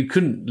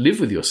couldn't live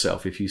with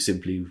yourself if you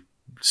simply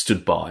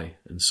stood by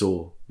and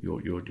saw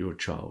your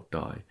child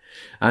die.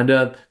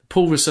 And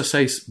Paul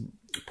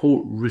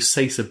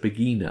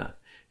Rusesabagina,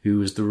 who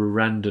was the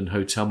Rwandan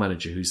hotel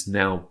manager, who's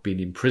now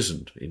been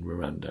imprisoned in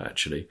Rwanda,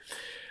 actually.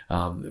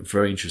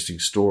 Very interesting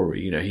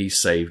story. He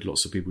saved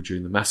lots of people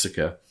during the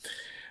massacre.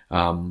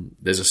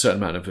 There's a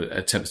certain amount of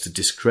attempts to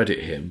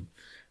discredit him,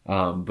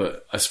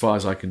 but as far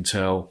as I can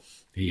tell,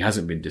 he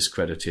hasn't been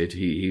discredited.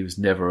 He was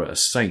never a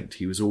saint.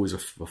 He was always a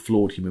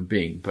flawed human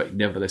being, but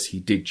nevertheless,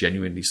 he did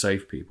genuinely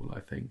save people,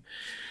 I think.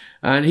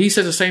 And he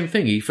said the same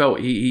thing. He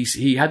felt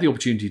he had the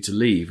opportunity to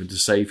leave and to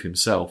save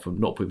himself and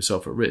not put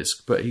himself at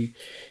risk, but he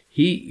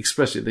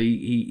expressed it that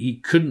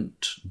he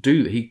couldn't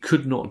do that. He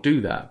could not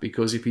do that,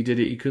 because if he did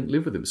it, he couldn't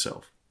live with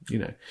himself,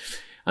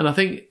 And I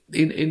think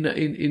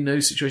in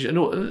those situations,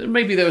 and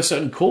maybe there are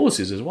certain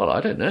causes as well.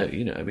 I don't know,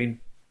 I mean,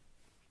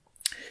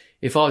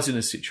 if I was in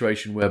a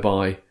situation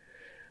whereby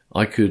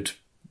I could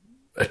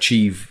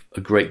achieve a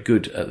great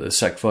good at the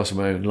sacrifice of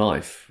my own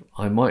life,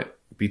 I might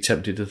be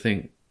tempted to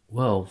think,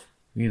 well,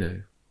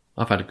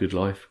 I've had a good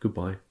life.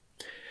 Goodbye.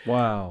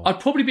 Wow. I'd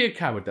probably be a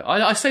coward.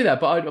 I say that,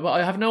 but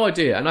I have no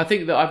idea, and I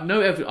think that I have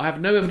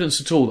no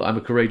evidence at all that I'm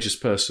a courageous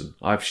person.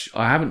 I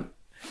haven't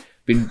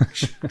been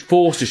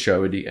forced to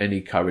show any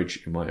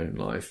courage in my own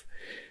life.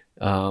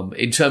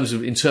 In terms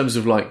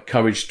of like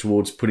courage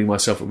towards putting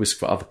myself at risk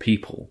for other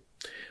people,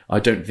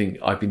 I don't think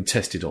I've been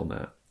tested on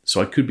that. So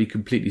I could be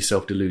completely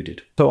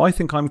self-deluded. So I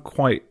think I'm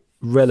quite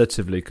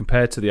relatively,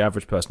 compared to the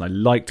average person, I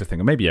like to think,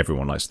 and maybe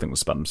everyone likes to think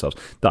this about themselves,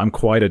 that I'm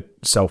quite a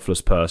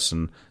selfless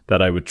person,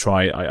 that I would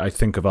try, I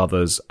think of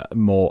others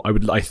more,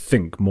 I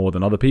think more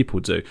than other people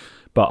do.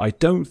 But I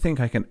don't think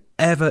I can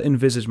ever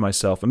envisage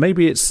myself, and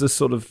maybe it's the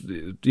sort of,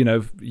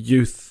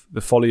 youth,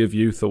 the folly of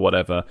youth or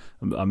whatever.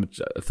 I'm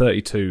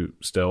 32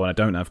 still, and I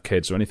don't have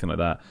kids or anything like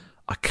that.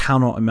 I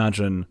cannot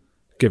imagine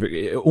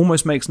it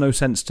almost makes no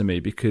sense to me,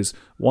 because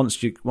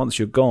once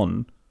you're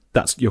gone,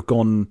 you're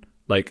gone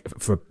like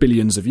for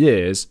billions of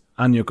years,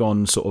 and you're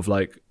gone sort of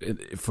like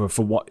for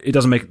what it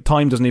doesn't make,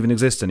 time doesn't even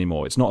exist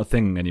anymore. It's not a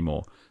thing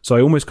anymore. So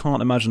I almost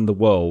can't imagine the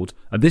world,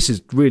 and this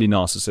is really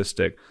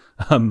narcissistic,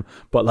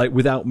 but like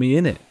without me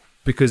in it,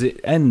 because it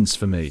ends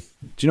for me.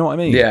 Do you know what I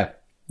mean? Yeah,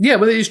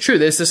 well, it is true.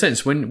 There's the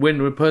sense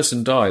when a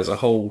person dies, a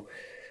whole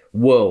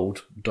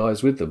world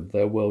dies with them.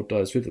 Their world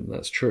dies with them.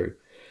 That's true.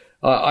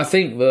 I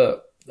think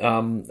that.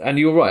 And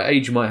you're right,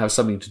 age might have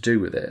something to do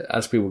with it.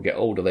 As people get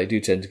older, they do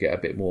tend to get a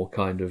bit more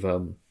kind of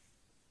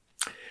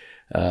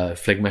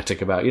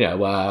phlegmatic about,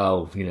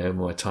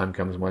 my time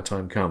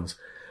comes.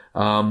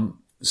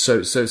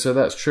 So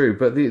that's true.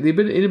 But the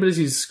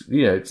inabilities,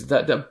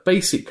 that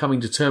basic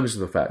coming to terms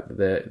with the fact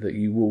that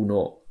you will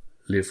not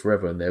live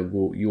forever, and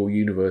your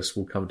universe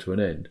will come to an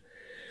end.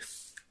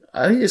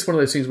 I think it's one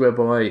of those things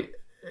whereby,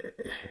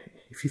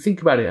 if you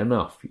think about it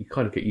enough, you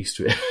kind of get used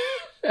to it.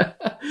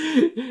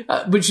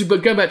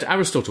 But going back to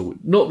Aristotle,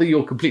 not that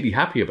you're completely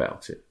happy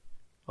about it.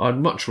 I'd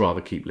much rather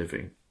keep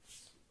living.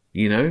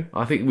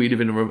 I think we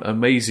live in an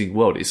amazing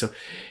world. It's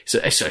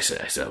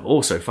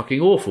also a fucking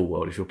awful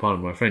world, if you'll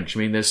pardon my French. I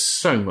mean, there's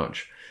so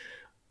much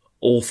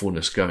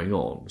awfulness going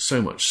on,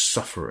 so much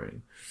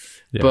suffering,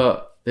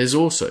 but there's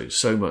also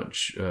so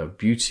much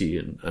beauty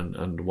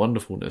and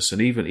wonderfulness,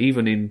 and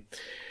even in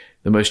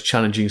the most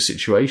challenging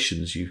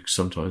situations, you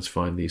sometimes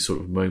find these sort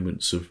of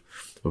moments of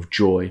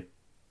joy.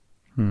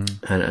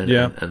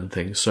 And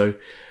things. So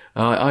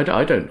I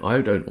don't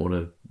want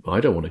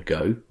to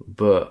go,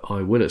 but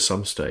I will at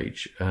some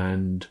stage.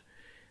 And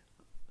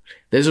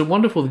there's a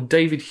wonderful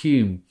David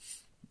Hume,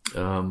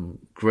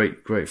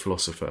 great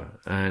philosopher,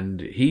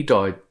 and he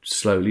died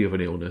slowly of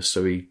an illness,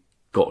 so he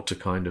got to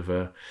kind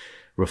of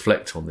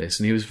reflect on this.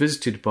 And he was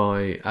visited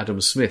by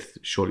Adam Smith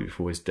shortly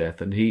before his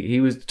death, and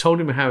he told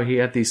him how he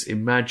had this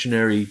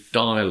imaginary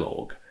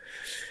dialogue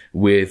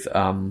with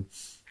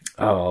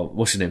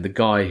what's his name?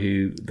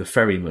 The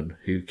ferryman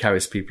who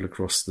carries people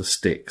across the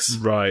Styx.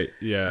 Right,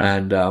 yeah.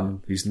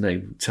 And his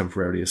name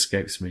temporarily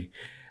escapes me.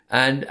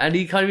 And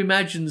he kind of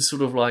imagines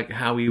sort of like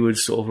how he would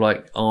sort of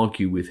like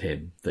argue with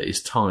him that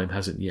his time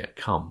hasn't yet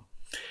come.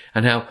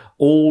 And how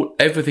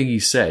everything he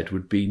said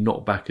would be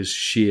knocked back as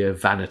sheer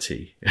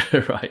vanity,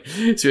 right?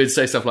 So he'd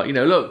say stuff like,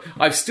 look,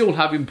 I still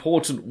have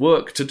important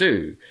work to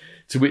do.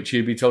 To which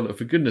he'd be told,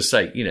 for goodness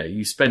sake,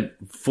 you spent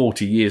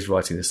 40 years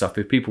writing this stuff.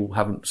 If people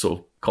haven't sort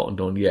of cottoned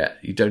on yet,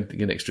 you don't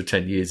think an extra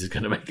 10 years is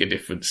going to make a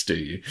difference to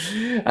you.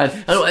 And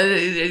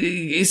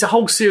it's a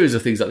whole series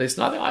of things like this.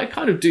 And I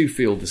kind of do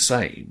feel the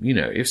same.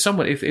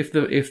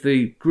 If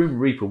the Grim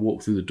Reaper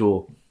walked through the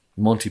door,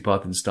 Monty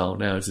Python style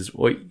now, and says,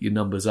 "Oi, your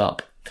number's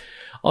up,"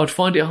 I'd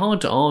find it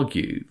hard to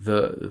argue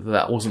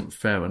that wasn't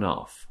fair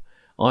enough.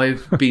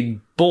 I've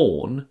been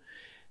born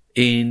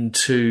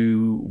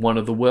into one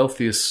of the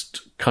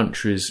wealthiest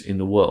countries in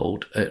the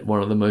world, at one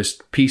of the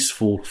most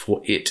peaceful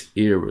for it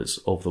eras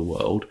of the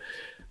world,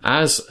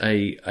 as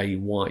a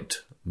white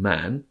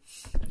man,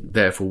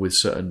 therefore with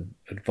certain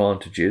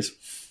advantages.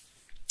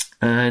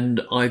 And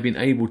I've been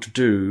able to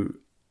do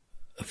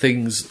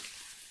things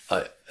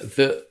that,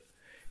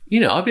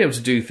 I've been able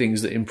to do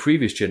things that in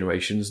previous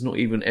generations, not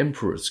even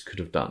emperors could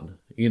have done.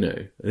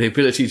 The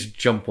ability to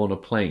jump on a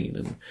plane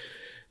and,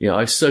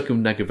 I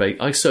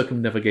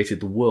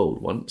circumnavigated the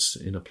world once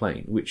in a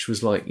plane, which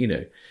was like,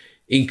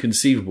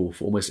 inconceivable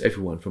for almost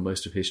everyone for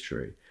most of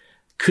history.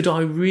 Could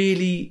I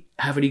really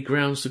have any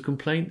grounds to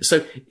complain?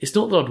 So it's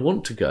not that I'd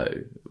want to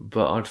go,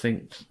 but I'd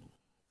think,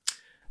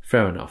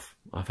 fair enough.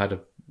 I've had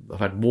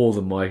more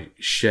than my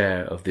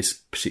share of this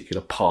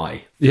particular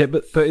pie. Yeah,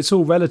 but it's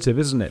all relative,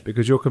 isn't it?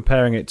 Because you're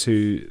comparing it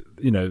to,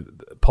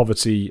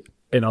 poverty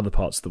in other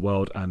parts of the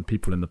world and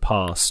people in the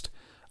past.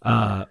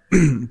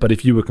 But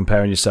if you were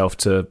comparing yourself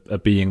to a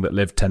being that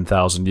lived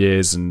 10,000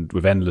 years and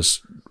with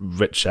endless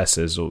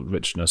richness or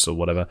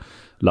whatever,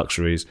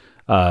 luxuries,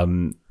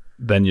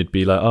 then you'd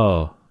be like,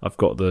 oh, I've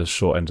got the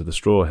short end of the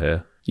straw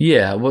here.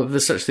 Yeah, well,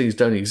 there's such things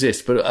don't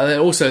exist. But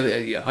also,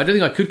 I don't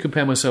think I could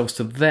compare myself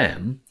to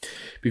them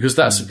because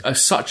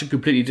that's such a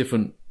completely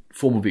different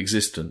form of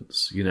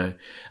existence,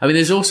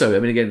 there's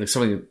also, again,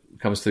 something that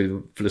comes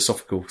through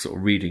philosophical sort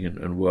of reading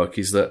and work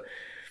is that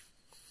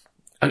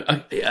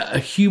a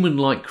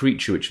human-like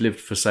creature which lived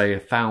for, say,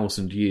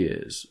 1,000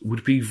 years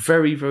would be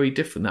very, very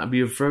different. That would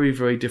be a very,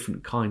 very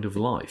different kind of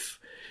life.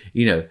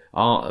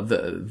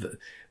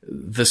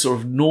 The sort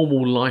of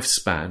normal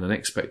lifespan and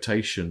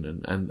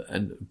expectation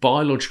and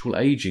biological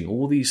aging,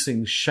 all these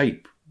things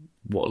shape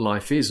what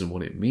life is and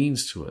what it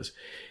means to us.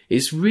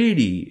 It's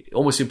really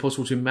almost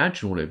impossible to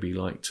imagine what it'd be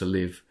like to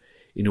live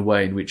in a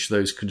way in which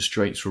those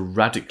constraints were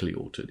radically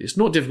altered. It's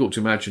not difficult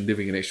to imagine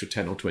living an extra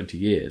 10 or 20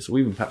 years, or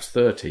even perhaps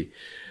 30.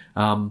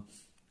 But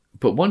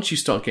once you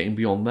start getting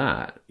beyond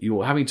that,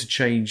 you're having to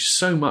change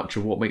so much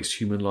of what makes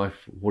human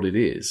life what it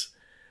is.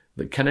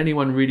 That can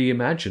anyone really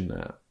imagine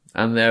that?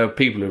 And there are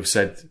people who have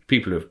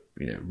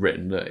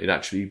written that it'd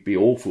actually be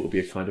awful, it'd be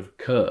a kind of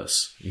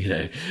curse,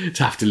 to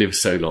have to live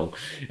so long,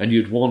 and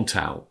you'd want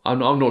out.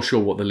 I'm not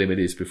sure what the limit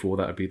is before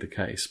that would be the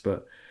case,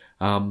 but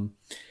the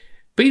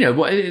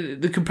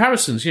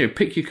comparisons,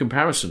 pick your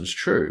comparisons,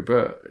 true,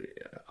 but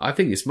I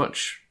think it's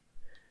much.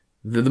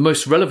 The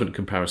most relevant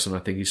comparison, I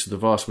think, is to the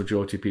vast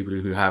majority of people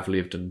who have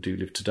lived and do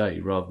live today,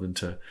 rather than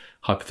to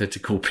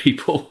hypothetical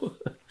people.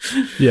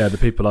 Yeah, the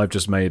people I've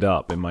just made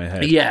up in my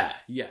head. Yeah.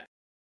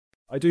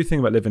 I do think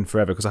about living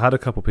forever because I had a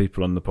couple of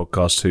people on the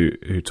podcast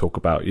who talk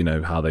about,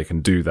 how they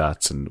can do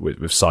that and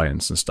with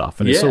science and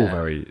stuff. And it's all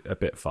a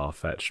bit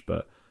far-fetched,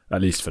 but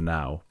at least for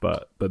now.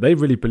 But they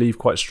really believe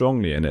quite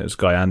strongly in it. It's a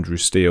guy, Andrew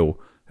Steele,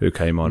 who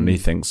came on, and he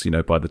thinks,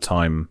 by the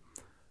time...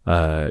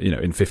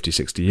 in 50,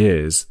 60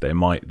 years, they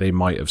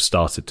might have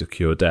started to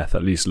cure death,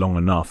 at least long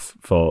enough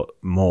for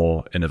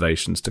more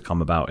innovations to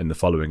come about in the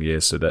following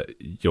years so that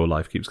your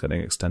life keeps getting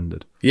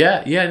extended.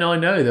 Yeah, no, I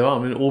know there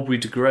are. Aubrey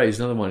de Grey is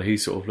another one.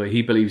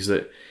 He believes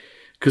that,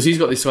 because he's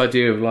got this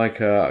idea of I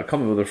can't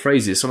remember what the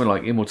phrase is, something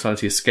like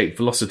immortality, escape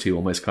velocity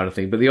almost kind of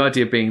thing. But the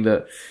idea being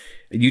that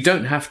you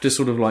don't have to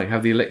sort of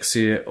have the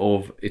elixir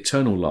of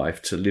eternal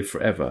life to live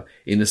forever,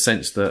 in the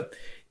sense that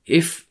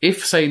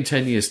If say in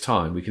 10 years'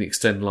 time we can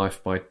extend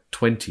life by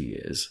 20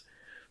 years,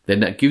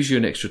 then that gives you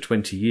an extra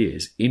 20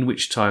 years, in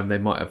which time they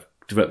might have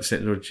developed the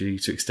technology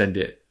to extend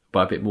it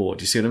by a bit more.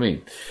 Do you see what I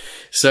mean?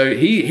 So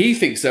he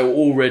thinks there are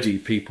already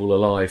people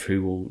alive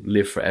who will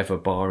live forever,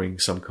 barring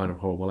some kind of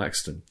horrible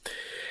accident.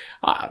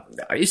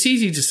 It's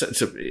easy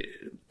to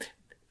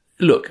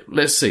look.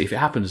 Let's see if it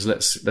happens.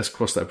 Let's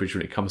cross that bridge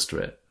when it comes to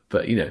it.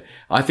 But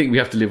I think we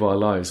have to live our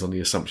lives on the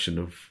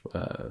assumption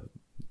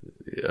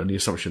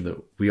that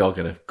we are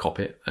going to cop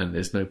it, and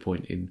there's no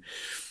point in.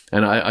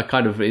 And I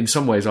kind of, in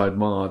some ways, I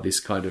admire this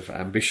kind of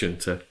ambition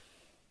to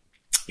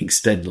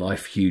extend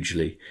life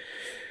hugely.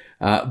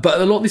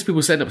 But a lot of these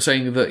people end up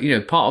saying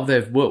that, part of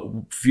their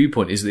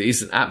viewpoint is that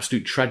it's an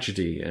absolute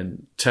tragedy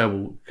and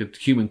terrible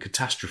human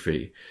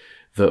catastrophe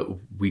that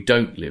we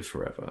don't live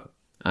forever.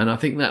 And I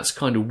think that's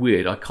kind of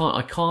weird. I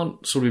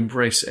can't sort of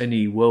embrace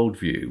any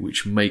worldview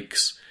which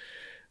makes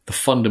the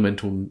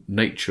fundamental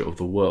nature of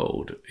the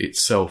world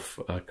itself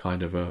a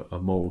kind of a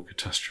moral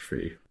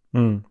catastrophe.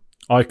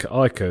 I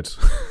could.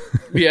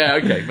 Yeah,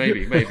 okay,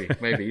 maybe.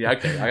 Yeah,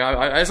 okay.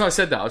 As I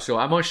said that, I was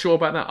sure. Am I sure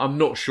about that? I'm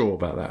not sure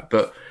about that.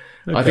 But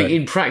okay. I think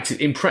in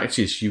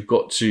practice, you've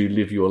got to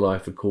live your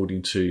life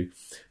according to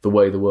the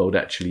way the world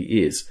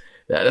actually is.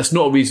 That's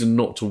not a reason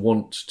not to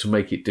want to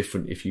make it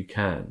different if you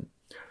can.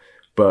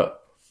 But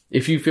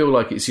if you feel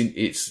like it's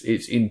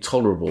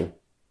intolerable,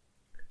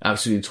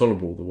 absolutely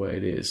intolerable the way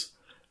it is,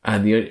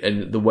 and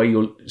the way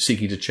you're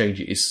seeking to change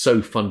it is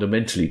so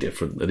fundamentally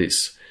different that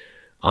it's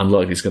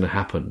unlikely it's going to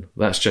happen,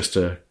 that's just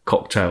a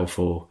cocktail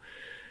for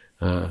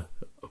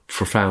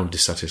profound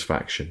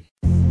dissatisfaction.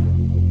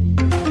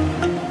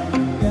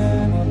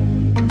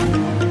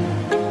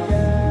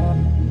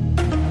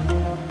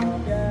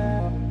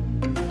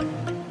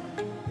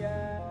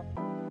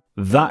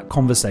 That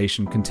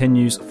conversation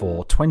continues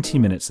for 20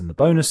 minutes in the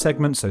bonus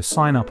segment, so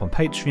sign up on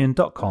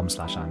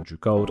patreon.com/Andrew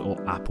Gold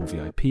or Apple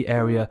VIP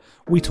area.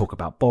 We talk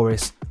about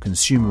Boris,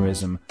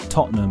 consumerism,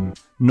 Tottenham,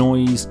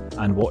 noise,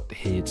 and what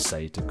he'd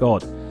say to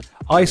God.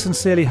 I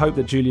sincerely hope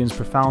that Julian's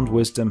profound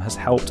wisdom has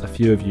helped a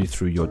few of you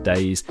through your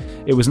days.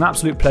 It was an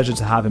absolute pleasure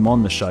to have him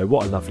on the show.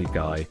 What a lovely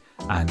guy.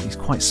 And he's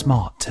quite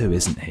smart too,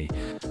 isn't he?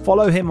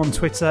 Follow him on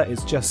Twitter.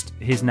 It's just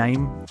his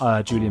name,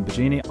 Julian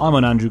Baggini. I'm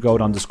on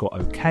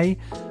AndrewGold_OK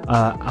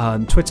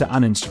on Twitter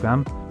and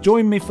Instagram.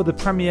 Join me for the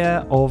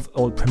premiere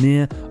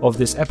of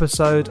this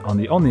episode on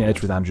the On the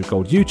Edge with Andrew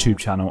Gold YouTube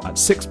channel at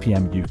 6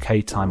 p.m.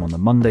 UK time on the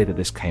Monday that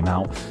this came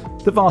out.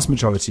 The vast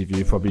majority of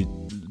you probably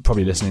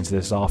listening to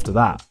this after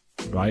that,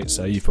 right?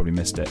 So you've probably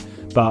missed it.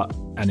 But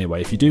anyway,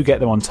 if you do get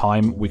there on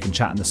time, we can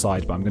chat on the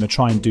side. But I'm going to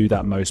try and do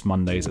that most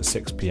Mondays at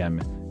 6 p.m.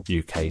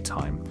 UK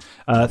time.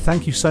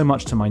 Thank you so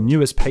much to my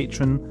newest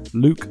patron,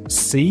 Luke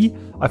C.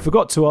 I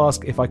forgot to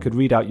ask if I could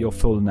read out your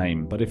full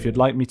name, but if you'd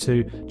like me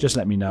to, just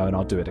let me know and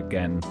I'll do it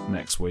again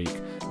next week.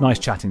 Nice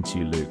chatting to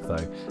you, Luke,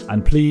 though.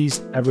 And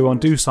please, everyone,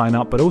 do sign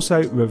up, but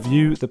also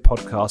review the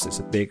podcast. It's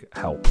a big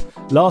help.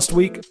 Last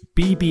week,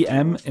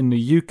 BBM in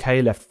the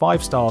UK left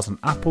 5 stars on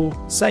Apple,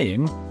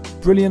 saying,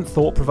 "Brilliant,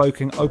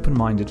 thought-provoking,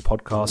 open-minded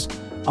podcast.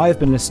 I have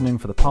been listening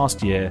for the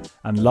past year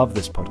and love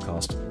this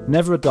podcast.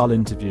 Never a dull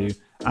interview.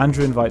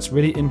 Andrew invites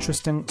really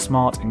interesting,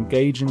 smart,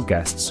 engaging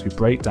guests who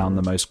break down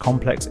the most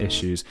complex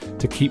issues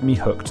to keep me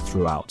hooked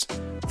throughout.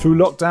 Through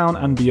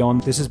lockdown and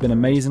beyond, this has been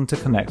amazing to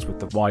connect with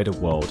the wider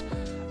world.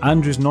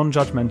 Andrew's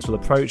non-judgmental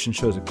approach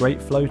ensures a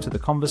great flow to the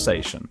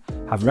conversation.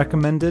 Have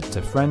recommended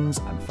to friends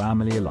and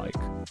family alike."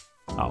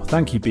 Oh,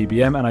 thank you,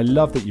 BBM, and I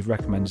love that you've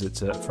recommended it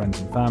to friends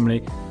and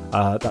family.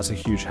 That's a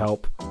huge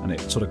help, and it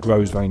sort of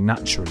grows very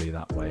naturally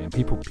that way. And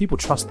people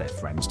trust their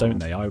friends, don't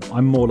they?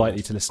 I'm more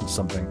likely to listen to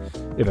something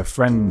if a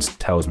friend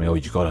tells me, "Oh,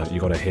 you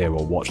gotta hear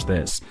or watch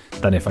this,"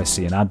 than if I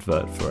see an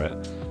advert for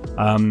it.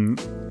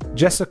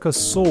 Jessica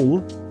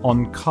Saul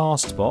on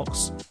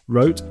Castbox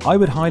wrote, "I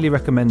would highly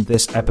recommend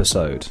this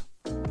episode."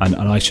 And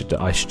I should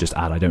just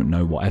add, I don't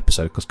know what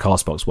episode because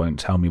Castbox won't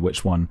tell me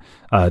which one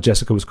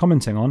Jessica was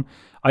commenting on.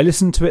 "I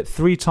listened to it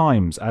 3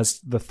 times as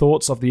the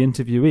thoughts of the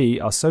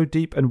interviewee are so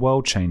deep and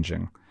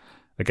world-changing."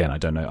 Again, I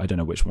don't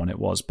know which one it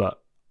was,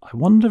 but I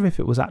wonder if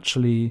it was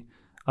actually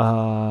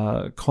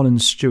Colin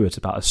Stewart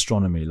about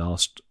astronomy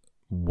last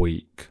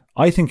week.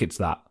 I think it's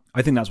that.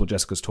 I think that's what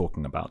Jessica's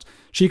talking about.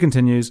 She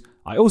continues,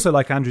 "I also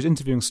like Andrew's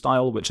interviewing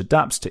style, which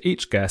adapts to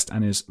each guest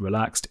and is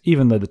relaxed,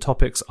 even though the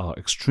topics are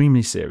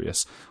extremely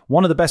serious.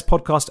 One of the best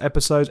podcast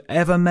episodes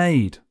ever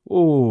made."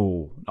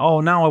 Oh,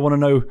 now I want to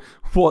know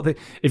what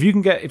if you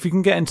can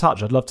get in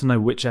touch, I'd love to know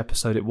which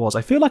episode it was.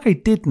 I feel like I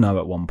did know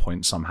at one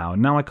point somehow,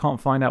 and now I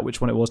can't find out which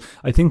one it was.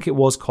 I think it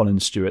was Colin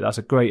Stewart. That's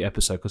a great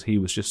episode because he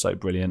was just so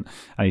brilliant,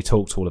 and he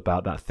talked all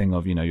about that thing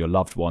of, your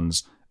loved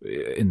ones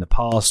in the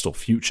past or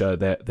future,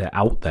 they're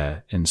out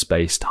there in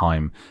space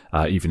time,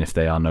 even if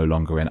they are no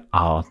longer in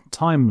our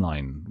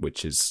timeline,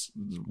 which is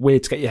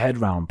weird to get your head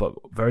around, but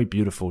very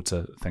beautiful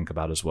to think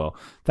about as well.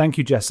 Thank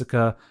you,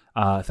 Jessica.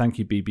 Thank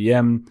you,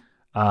 BBM.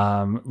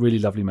 Really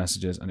lovely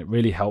messages, and it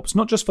really helps,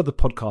 not just for the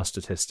podcast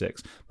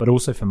statistics, but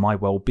also for my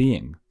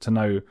well-being to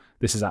know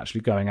this is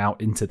actually going out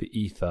into the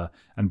ether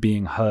and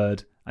being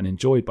heard and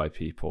enjoyed by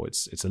people.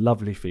 It's a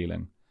lovely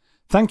feeling.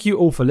 Thank you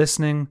all for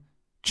listening.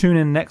 Tune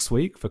in next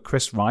week for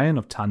Chris Ryan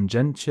of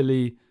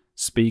Tangentially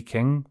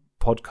Speaking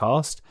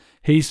podcast.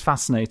 He's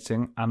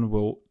fascinating and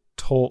will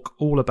talk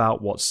all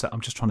about what's...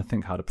 I'm just trying to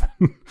think I'm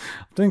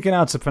thinking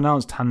how to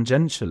pronounce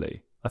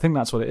tangentially. I think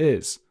that's what it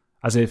is.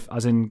 As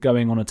in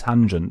going on a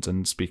tangent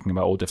and speaking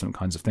about all different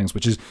kinds of things,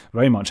 which is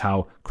very much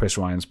how Chris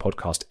Ryan's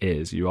podcast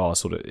is. You are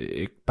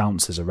it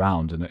bounces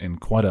around in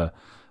quite a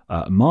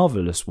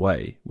marvelous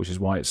way, which is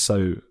why it's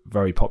so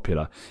very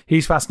popular.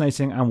 He's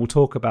fascinating and we'll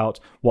talk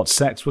about what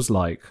sex was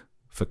like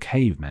for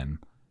cavemen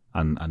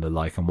and the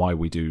like, and why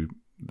we do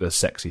the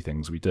sexy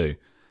things we do.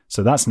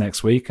 So that's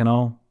next week, and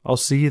I'll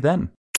see you then.